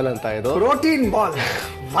ಪ್ರೋಟೀನ್ ಬಾಲ್ ಅಂತ. ಇದು ಪ್ರೋಟೀನ್ ಬಾಲ್.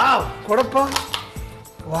 ವಾವ್, ಕೊಡಪ್ಪ.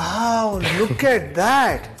 Wow, look at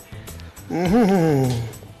that.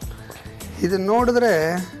 ಇದು ನೋಡಿದ್ರೆ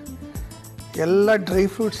ಎಲ್ಲ ಡ್ರೈ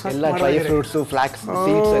ಫ್ರೂಟ್ಸ್, ಫ್ಲಾಕ್ಸ್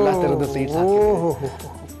ಸೀಡ್ಸ್, ಎಲ್ಲ ಥರದ ಸೀಡ್ಸ್. ಓಹೋ,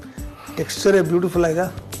 ಟೆಕ್ಸ್ಚರೇ ಬ್ಯೂಟಿಫುಲ್ ಆಗ.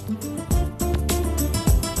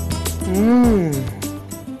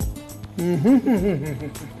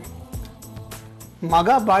 ಮಗ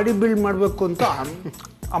ಬಾಡಿ ಬಿಲ್ಡ್ ಮಾಡಬೇಕು ಅಂತ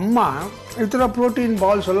ಅಮ್ಮ ಈ ಥರ ಪ್ರೋಟೀನ್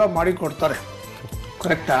ಬಾಲ್ಸ್ ಎಲ್ಲ ಮಾಡಿ ಕೊಡ್ತಾರೆ.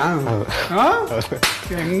 ಕರೆಕ್ಟಾ?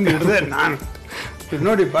 ಹೆಂಗೆ ಹಿಡ್ದೆ ನಾನು. ಇದು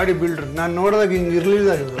ನೋಡಿ, ಬಾಡಿ ಬಿಲ್ಡ್ರ್. ನಾನು ನೋಡಿದಾಗ ಹಿಂಗೆ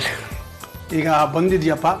ಇರಲಿಲ್ಲ ಇವರು. ಈಗ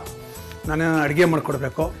ಬಂದಿದ್ಯಪ್ಪ, ನಾನು ಅಡುಗೆ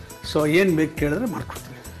ಮಾಡಿಕೊಡ್ಬೇಕು. ಸೊ ಏನು ಬೇಕು ಕೇಳಿದ್ರೆ ಮಾಡ್ಕೊಡ್ತೀನಿ.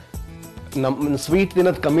 ನಮ್ಮ ಸ್ವೀಟ್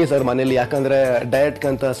ತಿನ್ನೋದು ಕಮ್ಮಿ ಸರ್ ಮನೇಲಿ. ಯಾಕಂದ್ರೆ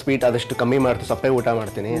ಡಯಟ್ಗಂತ ಸ್ವೀಟ್ ಆದಷ್ಟು ಕಮ್ಮಿ ಮಾಡ್ತೀನಿ, ಸಪ್ಪೆ ಊಟ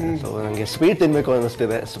ಮಾಡ್ತೀನಿ. ಸೊ ನನಗೆ ಸ್ವೀಟ್ ತಿನ್ಬೇಕು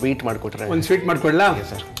ಅನ್ನಿಸ್ತಿದೆ. ಸ್ವೀಟ್ ಮಾಡಿಕೊಟ್ರೆ ಒಂದು ಸ್ವೀಟ್ ಮಾಡ್ಕೊಡ್ಲಾ?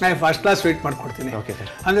 ಸರ್, ನಾನು ಫಸ್ಟ್ ಕ್ಲಾಸ್ ಸ್ವೀಟ್ ಮಾಡ್ಕೊಡ್ತೀನಿ. Okay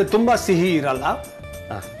sir. ಅಂದರೆ ತುಂಬ ಸಿಹಿ ಇರಲ್ಲ,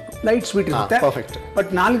 ಲೈಟ್ ಸ್ವೀಟ್ ಇರುತ್ತೆ. ಪರ್ಫೆಕ್ಟ್. ಬಟ್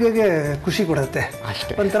ನಾಲ್ಗೆಗೆ ಖುಷಿ ಕೊಡುತ್ತೆ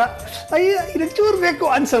ಅಷ್ಟೇ. ಒಂಥರ ಅಯ್ಯ ಇದು ಚೂರು ಬೇಕು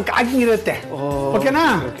ಅನ್ಸಲ್ ಆಗಿರುತ್ತೆ. ಓಕೆನಾ?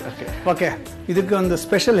 ಓಕೆ. ಇದಕ್ಕೆ ಒಂದು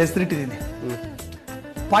ಸ್ಪೆಷಲ್ ಹೆಸರಿಟ್ಟಿದ್ದೀನಿ,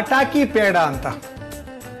 ಪಟಾಕಿ ಪೇಡ ಅಂತ.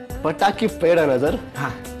 ಪಟಾಕಿ ಪೇಡನಾ ಸರ್?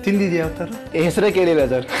 ಹಾಂ, ತಿಂದಿದ್ಯಾ ಯಾವ ಥರ? ಹೆಸರೇ ಕೇಳಿಲ್ಲ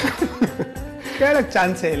ಸರ್. ಕೇಳಕ್ಕೆ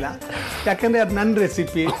ಚಾನ್ಸೇ ಇಲ್ಲ. ಯಾಕಂದ್ರೆ ಅದು ನನ್ನ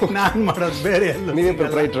ರೆಸಿಪಿ, ನಾನು ಮಾಡೋದು ಬೇರೆ ಎಲ್ಲ. ನೀವೇ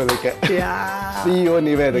ಪ್ರೊಪ್ರೈಟರ್ ಅದಕ್ಕೆ, CEO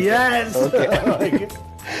ನೀವೇ ಅದಕ್ಕೆ.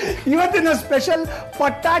 ಇವತ್ತಿನ ಸ್ಪೆಷಲ್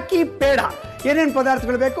ಪಟಾಕಿ ಪೇಡ. ಏನೇನು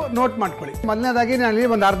ಪದಾರ್ಥಗಳು ಬೇಕು ನೋಟ್ ಮಾಡ್ಕೊಳ್ಳಿ. ಮೊದಲನೇದಾಗಿ ನಾನು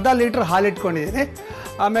ಒಂದು ಅರ್ಧ ಲೀಟ್ರ್ ಹಾಲು ಇಟ್ಕೊಂಡಿದ್ದೀನಿ.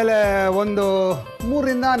 ಆಮೇಲೆ ಒಂದು 3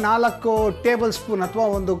 ರಿಂದ 4 ಟೇಬಲ್ ಸ್ಪೂನ್ ಅಥವಾ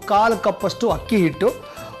ಒಂದು 1/4 ಕಪ್ಪಷ್ಟು ಅಕ್ಕಿ ಹಿಟ್ಟು,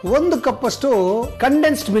 1 ಕಪ್ಪಷ್ಟು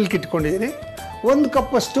ಕಂಡೆನ್ಸ್ಡ್ ಮಿಲ್ಕ್ ಇಟ್ಕೊಂಡಿದ್ದೀನಿ, 1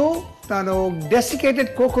 ಕಪ್ಪಷ್ಟು ನಾನು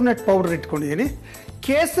ಡೆಸಿಕೇಟೆಡ್ ಕೋಕೋನಟ್ ಪೌಡರ್ ಇಟ್ಕೊಂಡಿದ್ದೀನಿ,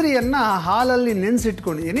 ಕೇಸರಿಯನ್ನು ಹಾಲಲ್ಲಿ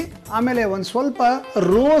ನೆನೆಸಿಟ್ಕೊಂಡಿದ್ದೀನಿ, ಆಮೇಲೆ ಒಂದು ಸ್ವಲ್ಪ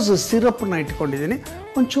ರೋಸ್ ಸಿರಪ್ನ ಇಟ್ಕೊಂಡಿದ್ದೀನಿ,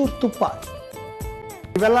 ಒಂಚೂರು ತುಪ್ಪ.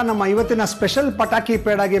 ಇವೆಲ್ಲ ನಮ್ಮ ಇವತ್ತಿನ ಸ್ಪೆಷಲ್ ಪಟಾಕಿ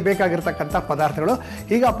ಪೇಡಾಗೆ ಬೇಕಾಗಿರ್ತಕ್ಕಂಥ ಪದಾರ್ಥಗಳು.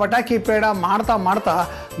 ಈಗ ಪಟಾಕಿ ಪೇಡ ಮಾಡ್ತಾ ಮಾಡ್ತಾ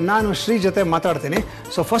ನಾನು ಶ್ರೀ ಜೊತೆ ಮಾತಾಡ್ತೀನಿ.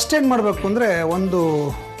 ಸೊ ಫಸ್ಟ್ ಏನು ಮಾಡಬೇಕು ಅಂದರೆ ಒಂದು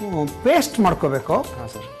ಪೇಸ್ಟ್ ಮಾಡ್ಕೋಬೇಕು.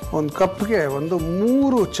 ಒಂದು ಕಪ್ಗೆ ಒಂದು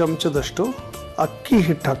 3 ಚಮಚದಷ್ಟು ಅಕ್ಕಿ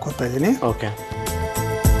ಹಿಟ್ಟು ಹಾಕ್ಕೋತಾ ಇದ್ದೀನಿ. ಓಕೆ.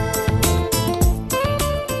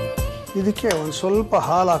 ಇದಕ್ಕೆ ಒಂದು ಸ್ವಲ್ಪ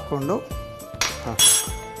ಹಾಲು ಹಾಕ್ಕೊಂಡು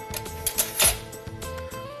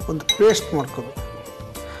ಒಂದು ಪೇಸ್ಟ್ ಮಾಡ್ಕೋಬೇಕು.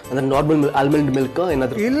 ಅಂದರೆ ನಾರ್ಮಲ್ ಆಲ್ಮಂಡ್ ಮಿಲ್ಕ್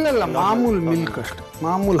ಏನಾದರೂ? ಇಲ್ಲ, ಮಾಮೂಲು ಮಿಲ್ಕ್ ಅಷ್ಟೆ,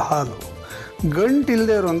 ಮಾಮೂಲು ಹಾಲು.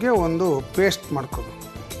 ಗಂಟಿಲ್ಲದೆ ಇರೋಂಗೆ ಒಂದು ಪೇಸ್ಟ್ ಮಾಡ್ಕೋಬೇಕು.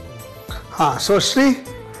 ಹಾಂ. ಸೊ ಶ್ರೀ.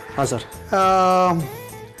 ಹಾಂ ಸರ್.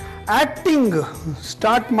 ಆ್ಯಕ್ಟಿಂಗ್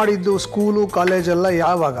ಸ್ಟಾರ್ಟ್ ಮಾಡಿದ್ದು ಸ್ಕೂಲು ಕಾಲೇಜೆಲ್ಲ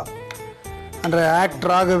ಯಾವಾಗ? ಅಂದರೆ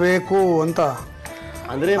ಆ್ಯಕ್ಟ್ರ್ ಆಗಬೇಕು ಅಂತ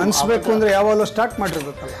ಅಂದರೆ ಅನಿಸ್ಬೇಕು ಅಂದರೆ ಯಾವಾಗಲೂ ಸ್ಟಾರ್ಟ್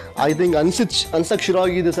ಮಾಡಿರ್ಬೇಕಲ್ಲ? ಐ ಥಿಂಕ್ ಅನ್ಸಕ್ಕೆ ಶುರು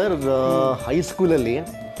ಆಗಿದೆ ಸರ್ ಹೈಸ್ಕೂಲಲ್ಲಿ.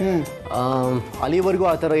 ಅಲ್ಲಿವರೆಗೂ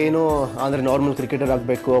ಆ ಥರ ಏನೋ ಅಂದರೆ ನಾರ್ಮಲ್ ಕ್ರಿಕೆಟರ್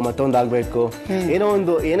ಆಗಬೇಕು, ಮತ್ತೊಂದು ಆಗಬೇಕು, ಏನೋ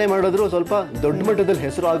ಒಂದು ಏನೇ ಮಾಡಿದ್ರು ಸ್ವಲ್ಪ ದೊಡ್ಡ ಮಟ್ಟದಲ್ಲಿ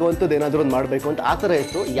ಹೆಸರು ಆಗುವಂಥದ್ದು ಏನಾದರೂ ಒಂದು ಮಾಡಬೇಕು ಅಂತ ಆ ಥರ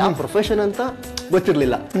ಇತ್ತು. ಯಾವ ಪ್ರೊಫೆಷನ್ ಅಂತ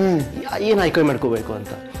ಗೊತ್ತಿರಲಿಲ್ಲ, ಏನು ಆಯ್ಕೆ ಮಾಡ್ಕೋಬೇಕು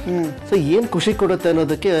ಅಂತ. ಸೊ ಏನು ಖುಷಿ ಕೊಡುತ್ತೆ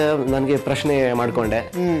ಅನ್ನೋದಕ್ಕೆ ನನಗೆ ಪ್ರಶ್ನೆ ಮಾಡಿಕೊಂಡೆ.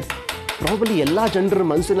 ಪ್ರಾಬಲಿ ಎಲ್ಲ ಜನರ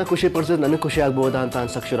ಮನಸ್ಸನ್ನ ಖುಷಿ ಪಡಿಸೋದು ನನಗೆ ಖುಷಿ ಆಗ್ಬೋದಾ ಅಂತ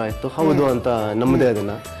ಅನ್ಸಕ್ಕೆ ಶುರು ಆಯಿತು. ಹೌದು ಅಂತ ನಮ್ಮದೇ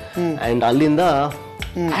ಅದನ್ನು. ಆ್ಯಂಡ್ ಅಲ್ಲಿಂದ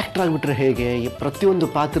ಆಕ್ಟರ್ ಆಗ್ಬಿಟ್ರೆ ಹೇಗೆ, ಈ ಪ್ರತಿಯೊಂದು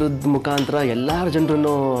ಪಾತ್ರದ ಮುಖಾಂತರ ಎಲ್ಲಾರ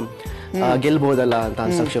ಜನರನ್ನು ಗೆಲ್ಬಹುದಲ್ಲ ಅಂತ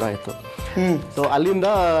ಅನ್ಸಕ್ ಶುರು ಆಯ್ತು. ಸೊ ಅಲ್ಲಿಂದ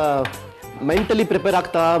ಮೆಂಟಲಿ ಪ್ರಿಪೇರ್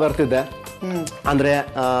ಆಗ್ತಾ ಬರ್ತಿದ್ದೆ. ಅಂದ್ರೆ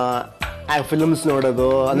ಫಿಲ್ಮ್ಸ್ ನೋಡೋದು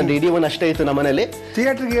ಅಂದ್ರೆ ರೇಡಿಯೋನ್ ಅಷ್ಟೇ ಇತ್ತು ನಮ್ಮನೇಲಿ.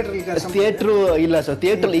 ಥಿಯೇಟ್ರು ಇಲ್ಲ ಸರ್,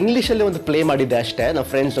 ಥಿಯೇಟರ್ ಇಂಗ್ಲಿಷ್ ಅಲ್ಲಿ ಒಂದು ಪ್ಲೇ ಮಾಡಿದ್ದೆ ಅಷ್ಟೇ ನಮ್ಮ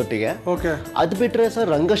ಫ್ರೆಂಡ್ಸ್ ಒಟ್ಟಿಗೆ. ಅದ್ ಬಿಟ್ರೆ ಸರ್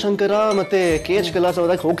ರಂಗಶಂಕರ ಮತ್ತೆ KH ಕೈಲಾಸ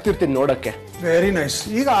ಹೋದಾಗ ಹೋಗ್ತಿರ್ತೀನಿ ನೋಡಕ್ಕೆ. Very nice.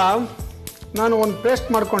 ಈಗ ನಾನು ಒಂದು ಪೇಸ್ಟ್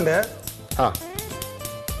ಮಾಡ್ಕೊಂಡೆ,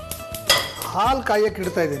 ಹಾಲು ಕಾಯಕ್ಕೆ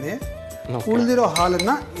ಇಡ್ತಾ ಇದ್ದೀನಿ. ಉಳಿದಿರೋ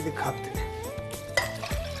ಹಾಲನ್ನ ಇದಕ್ಕೆ ಹಾಕ್ತೀನಿ.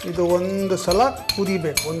 ಇದು ಒಂದು ಸಲ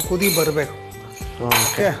ಕುದಿಬೇಕು, ಒಂದು ಕುದಿ ಬರಬೇಕು.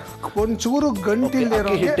 ಒಂಚೂರು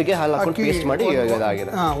ಗಂಟಿಲ್ದಿರೋ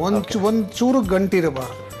ಒಂಚೂರು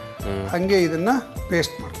ಗಂಟಿರಬಾರ್ದು, ಹಂಗೆ ಇದನ್ನ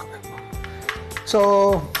ಪೇಸ್ಟ್ ಮಾಡ್ಕೋಬೇಕು. ಸೊ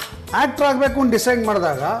ಆಕ್ಟರ್ ಆಗಬೇಕು ಅಂತ ಡಿಸೈಡ್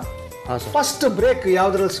ಮಾಡಿದಾಗ ಫಸ್ಟ್ ಬ್ರೇಕ್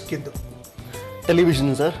ಯಾವ್ದ್ರಲ್ಲಿ ಸಿಕ್ಕಿದ್ದು?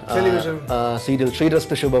 Television sir. ಟೆಲಿವಿಷನ್ ಸೀರಿಯಲ್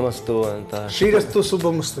ಶ್ರೀರಸ್ತು ಶುಭಮಸ್ತು ಅಂತ. ಶ್ರೀರಸ್ತು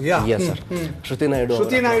ಶುಭಮಸ್ತು, ಯಾ ಸರ್. ಶ್ರುತಿ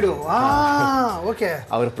ನಾಯ್ಡು ಓಕೆ.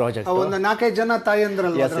 ಅವ್ರ ಪ್ರಾಜೆಕ್ಟ್ ಒಂದು 4-5 ಜನ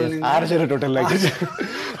ತಾಯಂದ್ರಲ್ಲ, 6 ಜನ ಟೋಟಲ್ ಆಗಿ.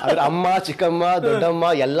 ಅದ್ರ ಅಮ್ಮ, ಚಿಕ್ಕಮ್ಮ, ದೊಡ್ಡಮ್ಮ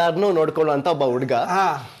ಎಲ್ಲಾರನ್ನೂ ನೋಡ್ಕೊಳ್ಳೋ ಅಂತ ಒಬ್ಬ ಹುಡುಗ.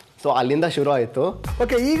 ಸೊ ಅಲ್ಲಿಂದ ಶುರು ಆಯ್ತು.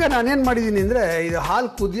 ಓಕೆ, ಈಗ ನಾನೇನ್ ಮಾಡಿದೀನಿ ಅಂದ್ರೆ, ಇದು ಹಾಲು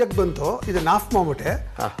ಕುದಿಯಕ್ ಬಂತು, ಇದನ್ನ ಆಫ್ ಮಾಡ್ಬಿಟ್ಟೆ.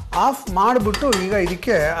 ಆಫ್ ಮಾಡ್ಬಿಟ್ಟು ಈಗ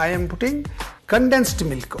ಇದಕ್ಕೆ I am putting condensed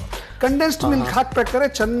milk. Condensed milk ಹಾಕ್ಬೇಕಾದ್ರೆ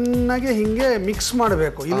ಚೆನ್ನಾಗಿ ಹಿಂಗೆ ಮಿಕ್ಸ್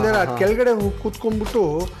ಮಾಡಬೇಕು, ಇಲ್ಲದ ಕೆಳಗಡೆ ಕೂತ್ಕೊಂಡ್ಬಿಟ್ಟು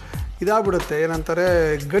ಇದಾಗ್ಬಿಡುತ್ತೆ, ಏನಂತಾರೆ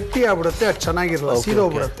ಗಟ್ಟಿ ಆಗ್ಬಿಡುತ್ತೆ, ಅದು ಚೆನ್ನಾಗಿರಲ್ಲ,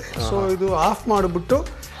 ಸೀದೋಗ್ಬಿಡುತ್ತೆ. ಸೊ ಇದು ಆಫ್ ಮಾಡಿಬಿಟ್ಟು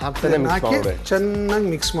ಹಾಕಿ ಚೆನ್ನಾಗಿ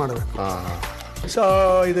ಮಿಕ್ಸ್ ಮಾಡಬೇಕು. ಸೊ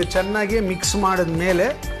ಇದು ಚೆನ್ನಾಗಿ ಮಿಕ್ಸ್ ಮಾಡಿದ್ಮೇಲೆ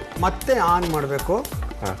ಮತ್ತೆ ಆನ್ ಮಾಡಬೇಕು.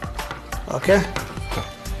 ಓಕೆ,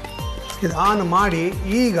 ಇದು ಆನ್ ಮಾಡಿ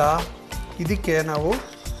ಈಗ ಇದಕ್ಕೆ ನಾವು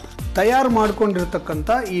ತಯಾರು ಮಾಡ್ಕೊಂಡಿರ್ತಕ್ಕಂಥ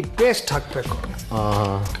ಈ ಪೇಸ್ಟ್ ಹಾಕಬೇಕು.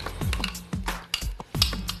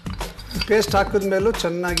 ಪೇಸ್ಟ್ ಹಾಕಿದ್ಮೇಲೂ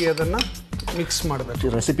ಚೆನ್ನಾಗಿ ಅದನ್ನು ಮಿಕ್ಸ್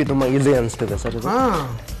ಮಾಡಬೇಕು. ರೆಸಿಪಿ ತುಂಬ ಈಸಿ ಅನಿಸ್ತಿದೆ ಸರ್.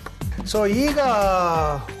 ಸೊ ಈಗ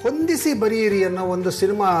ಹೊಂದಿಸಿ ಬರೀರಿ ಅನ್ನೋ ಒಂದು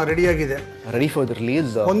ಸಿನಿಮಾ ರೆಡಿಯಾಗಿದೆ, ರೆಡಿ ಫಾರ್ ದ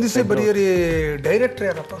ರಿಲೀಸ್. ಹೊಂದಿಸಿ ಬರೀರಿ ಡೈರೆಕ್ಟರ್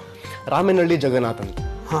ಯಾರಪ್ಪ? ರಾಮೇನಹಳ್ಳಿ ಜಗನ್ನಾಥ್ ಅಂತ.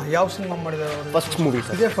 ಯಾವ ಸಿನಿಮಾ ಮಾಡಿದ್ದಾರೆ? First movie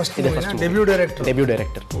sir. ಇದೇ first debut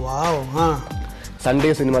director. Wow. Sunday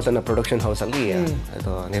cinemas ಅನ್ನೋ ಪ್ರೊಡಕ್ಷನ್ ಹೌಸ್ ಅಲ್ಲಿ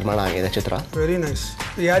ಅದು ನಿರ್ಮಾಣ ಆಗಿದೆ ಚಿತ್ರ. Very nice.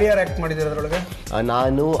 ಯಾರ್ಯಾರು ಆಕ್ಟ್ ಮಾಡಿದ್ದಾರೆ ಅದರೊಳಗೆ?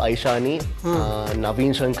 ನಾನು, ಐಶಾನಿ,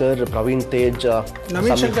 ನವೀನ್ ಶಂಕರ್, ಪ್ರವೀಣ್ ತೇಜ್.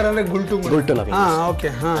 ನವೀನ್ ಶಂಕರ್ ಅಂದ್ರೆ Gultoo Naveen.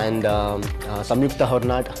 Okay. And Samyukta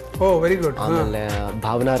Horanadu. Very good. ಆಮೇಲೆ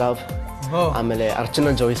ಭಾವನಾ ರಾವ್, ಆಮೇಲೆ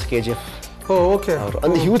ಅರ್ಚನಾ ಜೋಯ್ಸ್, KGF. ಓಕೆ.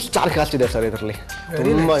 ಒಂದು ಹ್ಯೂಜ್ ಸ್ಟಾರ್ ಕಾಸ್ಟ್ ಇದೆ ಸರ್ ಇದರಲ್ಲಿ,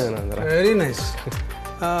 ತುಂಬಾ ಜನ ಅಂದ್ರೆ. Very nice.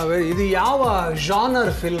 ಇದು ಯಾವ ಜಾನರ್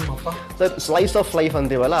ಫಿಲ್ಮ್ ಅಪ್ಪ? ಸರ್ ಸ್ಲೈಸ್ ಆಫ್ ಲೈಫ್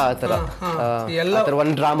ಅಂತೀವಲ್ಲ ಆ ಥರ.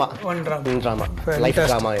 ಒಂದು drama. Life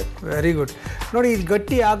drama. Very good. ನೋಡಿ, ಇದು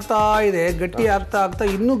ಗಟ್ಟಿ ಆಗ್ತಾ ಇದೆ, ಗಟ್ಟಿ ಆಗ್ತಾ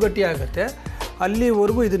ಇನ್ನೂ ಗಟ್ಟಿ ಆಗುತ್ತೆ,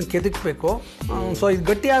 ಅಲ್ಲಿವರೆಗೂ ಇದನ್ನು ಕೆದಕಬೇಕು. ಸೊ ಇದು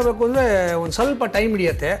ಗಟ್ಟಿ ಆಗಬೇಕು ಅಂದರೆ ಒಂದು ಸ್ವಲ್ಪ ಟೈಮ್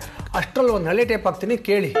ಹಿಡಿಯುತ್ತೆ. ಅಷ್ಟರಲ್ಲಿ ಒಂದು ಹಳೆ ಟೇಪ್ ಹಾಕ್ತೀನಿ,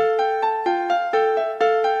 ಕೇಳಿ.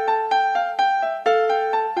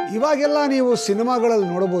 ಇವಾಗೆಲ್ಲ ನೀವು ಸಿನಿಮಾಗಳಲ್ಲಿ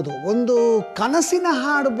ನೋಡ್ಬೋದು, ಒಂದು ಕನಸಿನ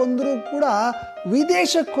ಹಾಡು ಬಂದರೂ ಕೂಡ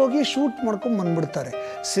ವಿದೇಶಕ್ಕೆ ಹೋಗಿ ಶೂಟ್ ಮಾಡ್ಕೊಂಡು ಬಂದ್ಬಿಡ್ತಾರೆ.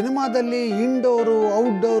 ಸಿನಿಮಾದಲ್ಲಿ ಇಂಡೋರು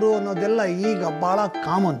ಔಟ್ಡೋರು ಅನ್ನೋದೆಲ್ಲ ಈಗ ಭಾಳ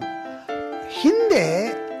ಕಾಮನ್. ಹಿಂದೆ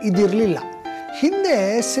ಇದಿರಲಿಲ್ಲ. ಹಿಂದೆ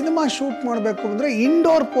ಸಿನಿಮಾ ಶೂಟ್ ಮಾಡಬೇಕು ಅಂದರೆ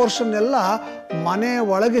ಇಂಡೋರ್ ಪೋರ್ಷನ್ ಎಲ್ಲ ಮನೆ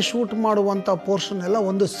ಒಳಗೆ ಶೂಟ್ ಮಾಡುವಂಥ ಪೋರ್ಷನ್ ಎಲ್ಲ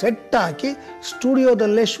ಒಂದು ಸೆಟ್ ಹಾಕಿ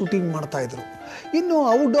ಸ್ಟುಡಿಯೋದಲ್ಲೇ ಶೂಟಿಂಗ್ ಮಾಡ್ತಾಯಿದ್ರು. ಇನ್ನು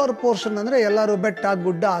ಔಟ್ಡೋರ್ ಪೋರ್ಷನ್ ಅಂದರೆ ಎಲ್ಲರೂ ಬೆಟ್ಟ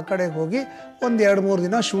ಗುಡ್ಡ ಆ ಕಡೆಗೆ ಹೋಗಿ ಒಂದು 2-3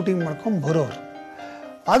 ದಿನ ಶೂಟಿಂಗ್ ಮಾಡ್ಕೊಂಡು ಬರೋರು.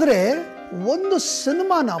 ಆದರೆ ಒಂದು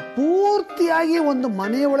ಸಿನಿಮಾನ ಪೂರ್ತಿಯಾಗಿ ಒಂದು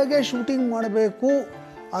ಮನೆಯೊಳಗೆ ಶೂಟಿಂಗ್ ಮಾಡಬೇಕು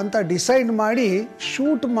ಅಂತ ಡಿಸೈಡ್ ಮಾಡಿ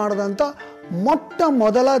ಶೂಟ್ ಮಾಡಿದಂಥ ಮೊಟ್ಟ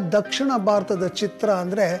ಮೊದಲ ದಕ್ಷಿಣ ಭಾರತದ ಚಿತ್ರ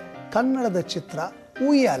ಅಂದರೆ ಕನ್ನಡದ ಚಿತ್ರ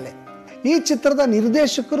ಉಯ್ಯಾಲೆ. ಈ ಚಿತ್ರದ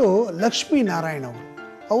ನಿರ್ದೇಶಕರು ಲಕ್ಷ್ಮೀನಾರಾಯಣ ಅವರು.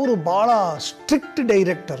 ಅವರು ಭಾಳ ಸ್ಟ್ರಿಕ್ಟ್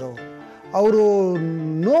ಡೈರೆಕ್ಟರು, ಅವರು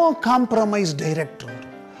ನೋ ಕಾಂಪ್ರಮೈಸ್ ಡೈರೆಕ್ಟ್ರು.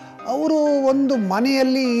 ಅವರು ಒಂದು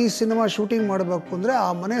ಮನೆಯಲ್ಲಿ ಈ ಸಿನಿಮಾ ಶೂಟಿಂಗ್ ಮಾಡಬೇಕು ಅಂದರೆ ಆ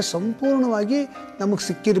ಮನೆ ಸಂಪೂರ್ಣವಾಗಿ ನಮಗೆ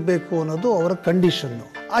ಸಿಕ್ಕಿರಬೇಕು ಅನ್ನೋದು ಅವರ ಕಂಡೀಷನ್ನು.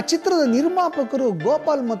 ಆ ಚಿತ್ರದ ನಿರ್ಮಾಪಕರು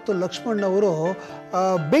ಗೋಪಾಲ್ ಮತ್ತು ಲಕ್ಷ್ಮಣ್ ಅವರು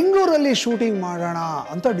ಬೆಂಗಳೂರಲ್ಲಿ ಶೂಟಿಂಗ್ ಮಾಡೋಣ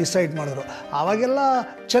ಅಂತ ಡಿಸೈಡ್ ಮಾಡಿದ್ರು. ಆವಾಗೆಲ್ಲ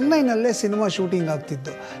ಚೆನ್ನೈನಲ್ಲೇ ಸಿನಿಮಾ ಶೂಟಿಂಗ್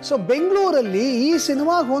ಆಗ್ತಿದ್ದು. ಸೊ ಬೆಂಗಳೂರಲ್ಲಿ ಈ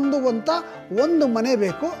ಸಿನಿಮಾಗೆ ಹೊಂದುವಂಥ ಒಂದು ಮನೆ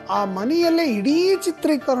ಬೇಕು, ಆ ಮನೆಯಲ್ಲೇ ಇಡೀ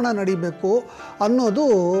ಚಿತ್ರೀಕರಣ ನಡಿಬೇಕು ಅನ್ನೋದು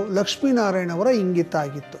ಲಕ್ಷ್ಮೀನಾರಾಯಣ ಅವರ ಇಂಗಿತ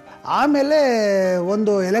ಆಗಿತ್ತು. ಆಮೇಲೆ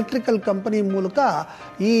ಒಂದು ಎಲೆಕ್ಟ್ರಿಕಲ್ ಕಂಪನಿ ಮೂಲಕ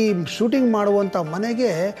ಈ ಶೂಟಿಂಗ್ ಮಾಡುವಂಥ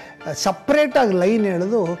ಮನೆಗೆ ಸಪ್ರೇಟಾಗಿ ಲೈನ್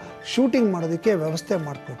ಎಳೆದು ಶೂಟಿಂಗ್ ಮಾಡೋದಕ್ಕೆ ವ್ಯವಸ್ಥೆ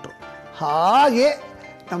ಮಾಡಿಕೊಟ್ರು. ಹಾಗೆ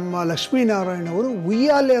ನಮ್ಮ ಲಕ್ಷ್ಮೀನಾರಾಯಣವರು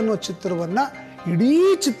ಉಯ್ಯಾಲೆ ಅನ್ನೋ ಚಿತ್ರವನ್ನು, ಇಡೀ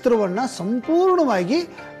ಚಿತ್ರವನ್ನು ಸಂಪೂರ್ಣವಾಗಿ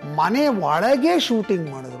ಮನೆ ಒಳಗೆ ಶೂಟಿಂಗ್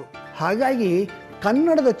ಮಾಡಿದ್ರು. ಹಾಗಾಗಿ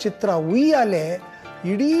ಕನ್ನಡದ ಚಿತ್ರ ಉಯ್ಯಾಲೆ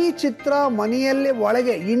ಇಡೀ ಚಿತ್ರ ಮನೆಯಲ್ಲೇ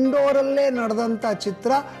ಒಳಗೆ ಇಂಡೋರಲ್ಲೇ ನಡೆದಂಥ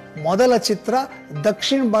ಚಿತ್ರ, ಮೊದಲ ಚಿತ್ರ,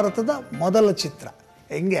 ದಕ್ಷಿಣ ಭಾರತದ ಮೊದಲ ಚಿತ್ರ.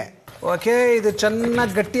 ಹೆಂಗೆ ಓಕೆ ಇದು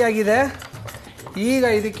ಚೆನ್ನಾಗಿ ಗಟ್ಟಿಯಾಗಿದೆ. ಈಗ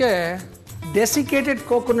ಇದಕ್ಕೆ ಡೆಸಿಕೇಟೆಡ್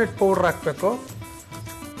ಕೋಕೋನಟ್ ಪೌಡ್ರ್ ಹಾಕಬೇಕು.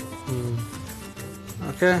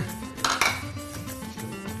 ಓಕೆ,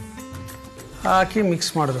 ಹಾಕಿ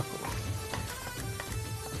ಮಿಕ್ಸ್ ಮಾಡಬೇಕು.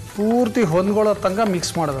 ಪೂರ್ತಿ ಹೊಂದ್ಕೊಳ್ಳೋ ತನಕ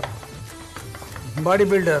ಮಿಕ್ಸ್ ಮಾಡಬೇಕು. ಬಾಡಿ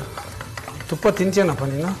ಬಿಲ್ಡರ್ ತುಪ್ಪ ತಿಂತೀನಪ್ಪ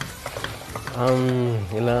ನೀನು?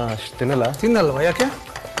 ಇಲ್ಲ ಅಷ್ಟು ತಿನ್ನಲ್ವ? ಯಾಕೆ?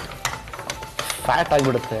 ಫ್ಯಾಟ್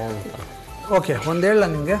ಆಗಿಬಿಡುತ್ತೆ. ಓಕೆ, ಒಂದು ಹೇಳ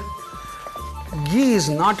ನಿಮಗೆ, ghee is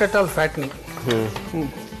not at all fattening.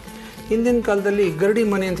 ಹಿಂದಿನ ಕಾಲದಲ್ಲಿ ಗರಡಿ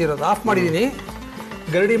ಮನೆ ಅಂತ ಇರೋದು, ಆಫ್ ಮಾಡಿದ್ದೀನಿ,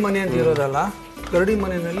 ಗರಡಿ ಮನೆ ಅಂತ ಇರೋದಲ್ಲ. ಗರಡಿ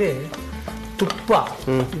ಮನೆಯಲ್ಲಿ ತುಪ್ಪ,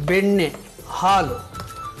 ಬೆಣ್ಣೆ, ಹಾಲು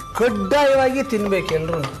ಕಡ್ಡಾಯವಾಗಿ ತಿನ್ಬೇಕು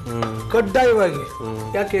ಎಲ್ರೂ, ಕಡ್ಡಾಯವಾಗಿ.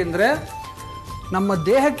 ಯಾಕೆಂದರೆ ನಮ್ಮ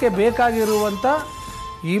ದೇಹಕ್ಕೆ ಬೇಕಾಗಿರುವಂಥ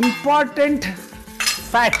ಇಂಪಾರ್ಟೆಂಟ್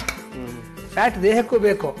ಫ್ಯಾಟ್ ದೇಹಕ್ಕೂ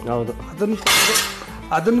ಬೇಕು. ಹೌದು.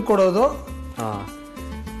 ಅದನ್ನು ಕೊಡೋದು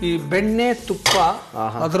ಈ ಬೆಣ್ಣೆ, ತುಪ್ಪ,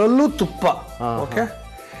 ಅದರಲ್ಲೂ ತುಪ್ಪ. ಓಕೆ,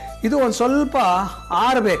 ಇದು ಒಂದು ಸ್ವಲ್ಪ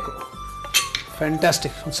ಆರಬೇಕು.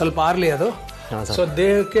 ಫ್ಯಾಂಟಾಸ್ಟಿಕ್. ಒಂದು ಸ್ವಲ್ಪ ಆರಲಿ ಅದು. ಸೊ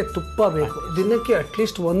ದೇಹಕ್ಕೆ ತುಪ್ಪ ಬೇಕು. ದಿನಕ್ಕೆ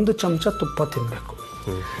ಅಟ್ಲೀಸ್ಟ್ 1 ಚಮಚ ತುಪ್ಪ ತಿನ್ನಬೇಕು.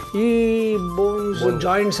 ಈ ಬೋನ್ಸ್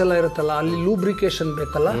ಜಾಯಿಂಟ್ಸ್ ಎಲ್ಲ ಇರುತ್ತಲ್ಲ, ಅಲ್ಲಿ ಲೂಬ್ರಿಕೇಶನ್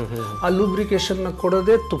ಬೇಕಲ್ಲ, ಆ ಲೂಬ್ರಿಕೇಶನ್ನ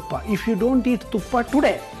ಕೊಡೋದೇ ತುಪ್ಪ. ಇಫ್ ಯು ಡೋಂಟ್ ಈಟ್ ತುಪ್ಪ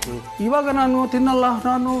ಟುಡೇ, ಇವಾಗ ನಾನು ತಿನ್ನಲ್ಲ,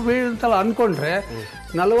 ನಾನು ಅಂತಲ್ಲ ಅಂದ್ಕೊಂಡ್ರೆ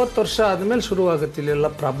 40 ವರ್ಷ ಆದಮೇಲೆ ಶುರುವಾಗುತ್ತೆ ಇಲ್ಲೆಲ್ಲ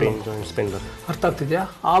ಪ್ರಾಬ್ಲಮ್. ಅರ್ಥ ಆಗ್ತಿದೆಯಾ?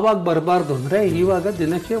 ಆವಾಗ ಬರಬಾರ್ದು ಅಂದರೆ ಇವಾಗ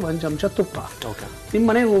ದಿನಕ್ಕೆ 1 ಚಮಚ ತುಪ್ಪ. ನಿಮ್ಮ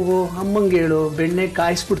ಮನೆಗೆ ಹೋಗು, ಅಮ್ಮಂಗೆ ಹೇಳು, ಬೆಣ್ಣೆ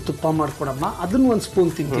ಕಾಯಿಸ್ಬಿಟ್ಟು ತುಪ್ಪ ಮಾಡ್ಕೊಡಮ್ಮ, ಅದನ್ನ 1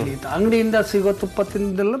 ಸ್ಪೂನ್ ತಿಂತೀನಿ ಅಂತ. ಅಂಗಡಿಯಿಂದ ಸಿಗೋ ತುಪ್ಪ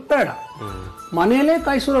ತಿನ್ನೋದೆಲ್ಲ ಬೇಡ, ಮನೆಯಲ್ಲೇ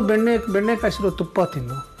ಕಾಯಿಸಿರೋ ಬೆಣ್ಣೆ ಕಾಯಿಸಿರೋ ತುಪ್ಪ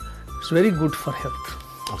ತಿನ್ನು. It's very good for health.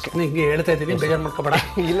 ಹಿಂಗೆ ಹೇಳ್ತಾ ಇದ್ದೀನಿ, ಬೇಜಾರು ಮಾಡ್ಕೋಬೇಡ.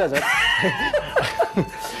 ಇಲ್ಲ ಸರ್.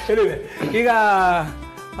 ಈಗ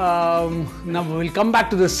ನಾವು will come back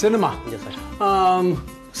to this cinema.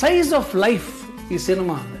 Size of life ಈ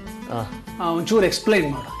ಸಿನಿಮಾ ಒಂಚೂರು ಎಕ್ಸ್ಪ್ಲೈನ್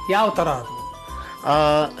ಮಾಡು, ಯಾವ ಥರ ಅದು?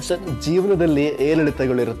 ಸರ್, ಜೀವನದಲ್ಲಿ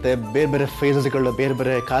ಏರಿಳಿತಗಳಿರುತ್ತೆ, ಬೇರೆ ಬೇರೆ ಫೇಸಸ್ಗಳು, ಬೇರೆ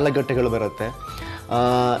ಬೇರೆ ಕಾಲಘಟ್ಟಗಳು ಬರುತ್ತೆ.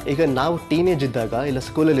 ಈಗ ನಾವು ಟೀನೇಜ್ ಇದ್ದಾಗ ಇಲ್ಲ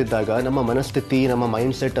ಸ್ಕೂಲಲ್ಲಿದ್ದಾಗ ನಮ್ಮ ಮನಸ್ಥಿತಿ, ನಮ್ಮ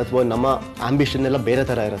ಮೈಂಡ್ ಸೆಟ್ ಅಥವಾ ನಮ್ಮ ಆಂಬಿಷನ್ ಎಲ್ಲ ಬೇರೆ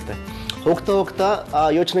ಥರ ಇರುತ್ತೆ. ಹೋಗ್ತಾ ಹೋಗ್ತಾ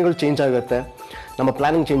ಯೋಚನೆಗಳು ಚೇಂಜ್ ಆಗುತ್ತೆ, ನಮ್ಮ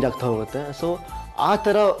ಪ್ಲ್ಯಾನಿಂಗ್ ಚೇಂಜ್ ಆಗ್ತಾ ಹೋಗುತ್ತೆ. ಸೊ ಆ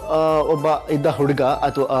ಥರ ಒಬ್ಬ ಇದ್ದ ಹುಡುಗ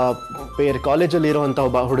ಅಥವಾ ಬೇರೆ ಕಾಲೇಜಲ್ಲಿ ಇರೋವಂಥ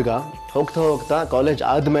ಒಬ್ಬ ಹುಡುಗ ಹೋಗ್ತಾ ಹೋಗ್ತಾ ಕಾಲೇಜ್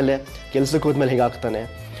ಆದಮೇಲೆ ಕೆಲ್ಸಕ್ಕೆ ಹೋದ್ಮೇಲೆ ಹೀಗಾಗ್ತಾನೆ.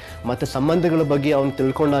 ಮತ್ತು ಸಂಬಂಧಗಳ ಬಗ್ಗೆ ಅವ್ನು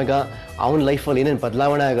ತಿಳ್ಕೊಂಡಾಗ ಅವನ ಲೈಫಲ್ಲಿ ಏನೇನು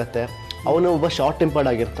ಬದಲಾವಣೆ ಆಗುತ್ತೆ. ಅವನು ಒಬ್ಬ ಶಾರ್ಟ್ ಟೆಂಪರ್ಡ್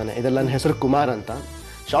ಆಗಿರ್ತಾನೆ. ಇದೆಲ್ಲ ನನ್ನ ಹೆಸರು ಕುಮಾರ್ ಅಂತ.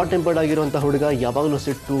 ಶಾರ್ಟ್ ಟೆಂಪರ್ಡ್ ಆಗಿರುವಂಥ ಹುಡುಗ ಯಾವಾಗಲೂ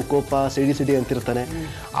ಸಿಟ್ಟು, ಕೋಪ, ಸಿಡಿ ಅಂತಿರ್ತಾನೆ.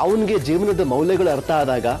 ಅವನಿಗೆ ಜೀವನದ ಮೌಲ್ಯಗಳು ಅರ್ಥ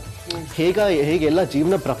ಆದಾಗ ಹೇಗೆಲ್ಲ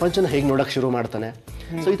ಜೀವನ ಪ್ರಪಂಚನ ಹೇಗೆ ನೋಡೋಕ್ಕೆ ಶುರು ಮಾಡ್ತಾನೆ.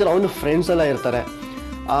 ಸೊ ಈ ಥರ ಅವನು ಫ್ರೆಂಡ್ಸ್ ಎಲ್ಲ ಇರ್ತಾರೆ,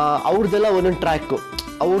 ಅವ್ರದ್ದೆಲ್ಲ ಒಂದೊಂದು ಟ್ರ್ಯಾಕು.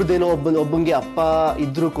 ಅವ್ರದ್ದೇನೋ ಒಬ್ಬಂಗೆ ಅಪ್ಪ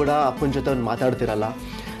ಇದ್ದರೂ ಕೂಡ ಅಪ್ಪನ ಜೊತೆ ಅವ್ನು ಮಾತಾಡ್ತಿರಲ್ಲ.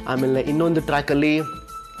 ಆಮೇಲೆ ಇನ್ನೊಂದು ಟ್ರ್ಯಾಕಲ್ಲಿ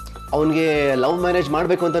ಅವನಿಗೆ ಲವ್ ಮ್ಯಾರೇಜ್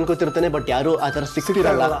ಮಾಡಬೇಕು ಅಂತ ಅನ್ಕೋತಿರ್ತಾನೆ, ಬಟ್ ಯಾರು ಆ ಥರ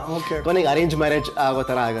ಸಿಕ್ತಿರಲ್ಲ. ಕೊನೆಗೆ ಅರೇಂಜ್ ಮ್ಯಾರೇಜ್ ಆಗೋ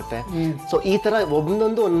ಥರ ಆಗುತ್ತೆ. ಸೊ ಈ ಥರ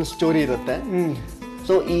ಒಂದೊಂದು ಸ್ಟೋರಿ ಇರುತ್ತೆ.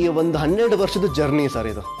 ಸೊ ಈ ಒಂದು 12 ವರ್ಷದ ಜರ್ನಿ ಸರ್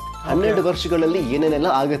ಇದು. 12 ವರ್ಷಗಳಲ್ಲಿ ಏನೇನೆಲ್ಲ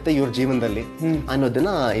ಆಗುತ್ತೆ ಇವ್ರ ಜೀವನದಲ್ಲಿ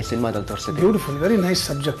ಅನ್ನೋದನ್ನ ಈ ಸಿನಿಮಾದಲ್ಲಿ ತೋರಿಸಿದೆ. Beautiful, very nice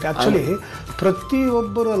subject. Actually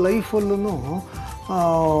ಪ್ರತಿಯೊಬ್ಬರ ಲೈಫಲ್ಲೂ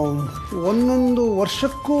ಒಂದೊಂದು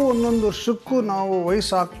ವರ್ಷಕ್ಕೂ ನಾವು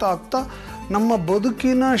ವಯಸ್ಸಾಗ್ತಾ ನಮ್ಮ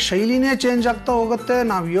ಬದುಕಿನ ಶೈಲಿನೇ ಚೇಂಜ್ ಆಗ್ತಾ ಹೋಗುತ್ತೆ,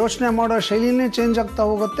 ನಾವು ಯೋಚನೆ ಮಾಡೋ ಶೈಲಿನೇ ಚೇಂಜ್ ಆಗ್ತಾ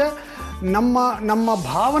ಹೋಗುತ್ತೆ, ನಮ್ಮ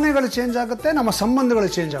ಭಾವನೆಗಳು ಚೇಂಜ್ ಆಗುತ್ತೆ, ನಮ್ಮ ಸಂಬಂಧಗಳು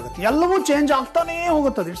ಚೇಂಜ್ ಆಗುತ್ತೆ, ಎಲ್ಲವೂ ಚೇಂಜ್ ಆಗ್ತಾನೇ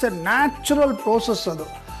ಹೋಗುತ್ತದೆ. ಇಟ್ಸ್ ಎ ನ್ಯಾಚುರಲ್ ಪ್ರೋಸೆಸ್ ಅದು.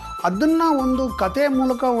 ಅದನ್ನು ಒಂದು ಕತೆ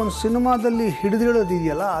ಮೂಲಕ ಒಂದು ಸಿನಿಮಾದಲ್ಲಿ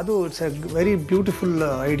ಹಿಡಿದಿಡೋದಿದೆಯಲ್ಲ, ಅದು it's A very beautiful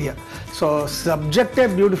idea. So ಸಬ್ಜೆಕ್ಟೇ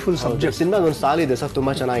beautiful subject. ಸಿನಿಮಾದ ಒಂದು ಸಾಲಿದೆ ಸರ್,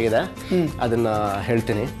 ತುಂಬ ಚೆನ್ನಾಗಿದೆ, ಅದನ್ನು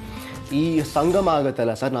ಹೇಳ್ತೀನಿ. ಈ ಸಂಗಮ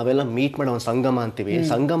ಆಗುತ್ತಲ್ಲ ಸರ್, ನಾವೆಲ್ಲ ಮೀಟ್ ಮಾಡೋ ಒಂದು ಸಂಗಮ ಅಂತೀವಿ.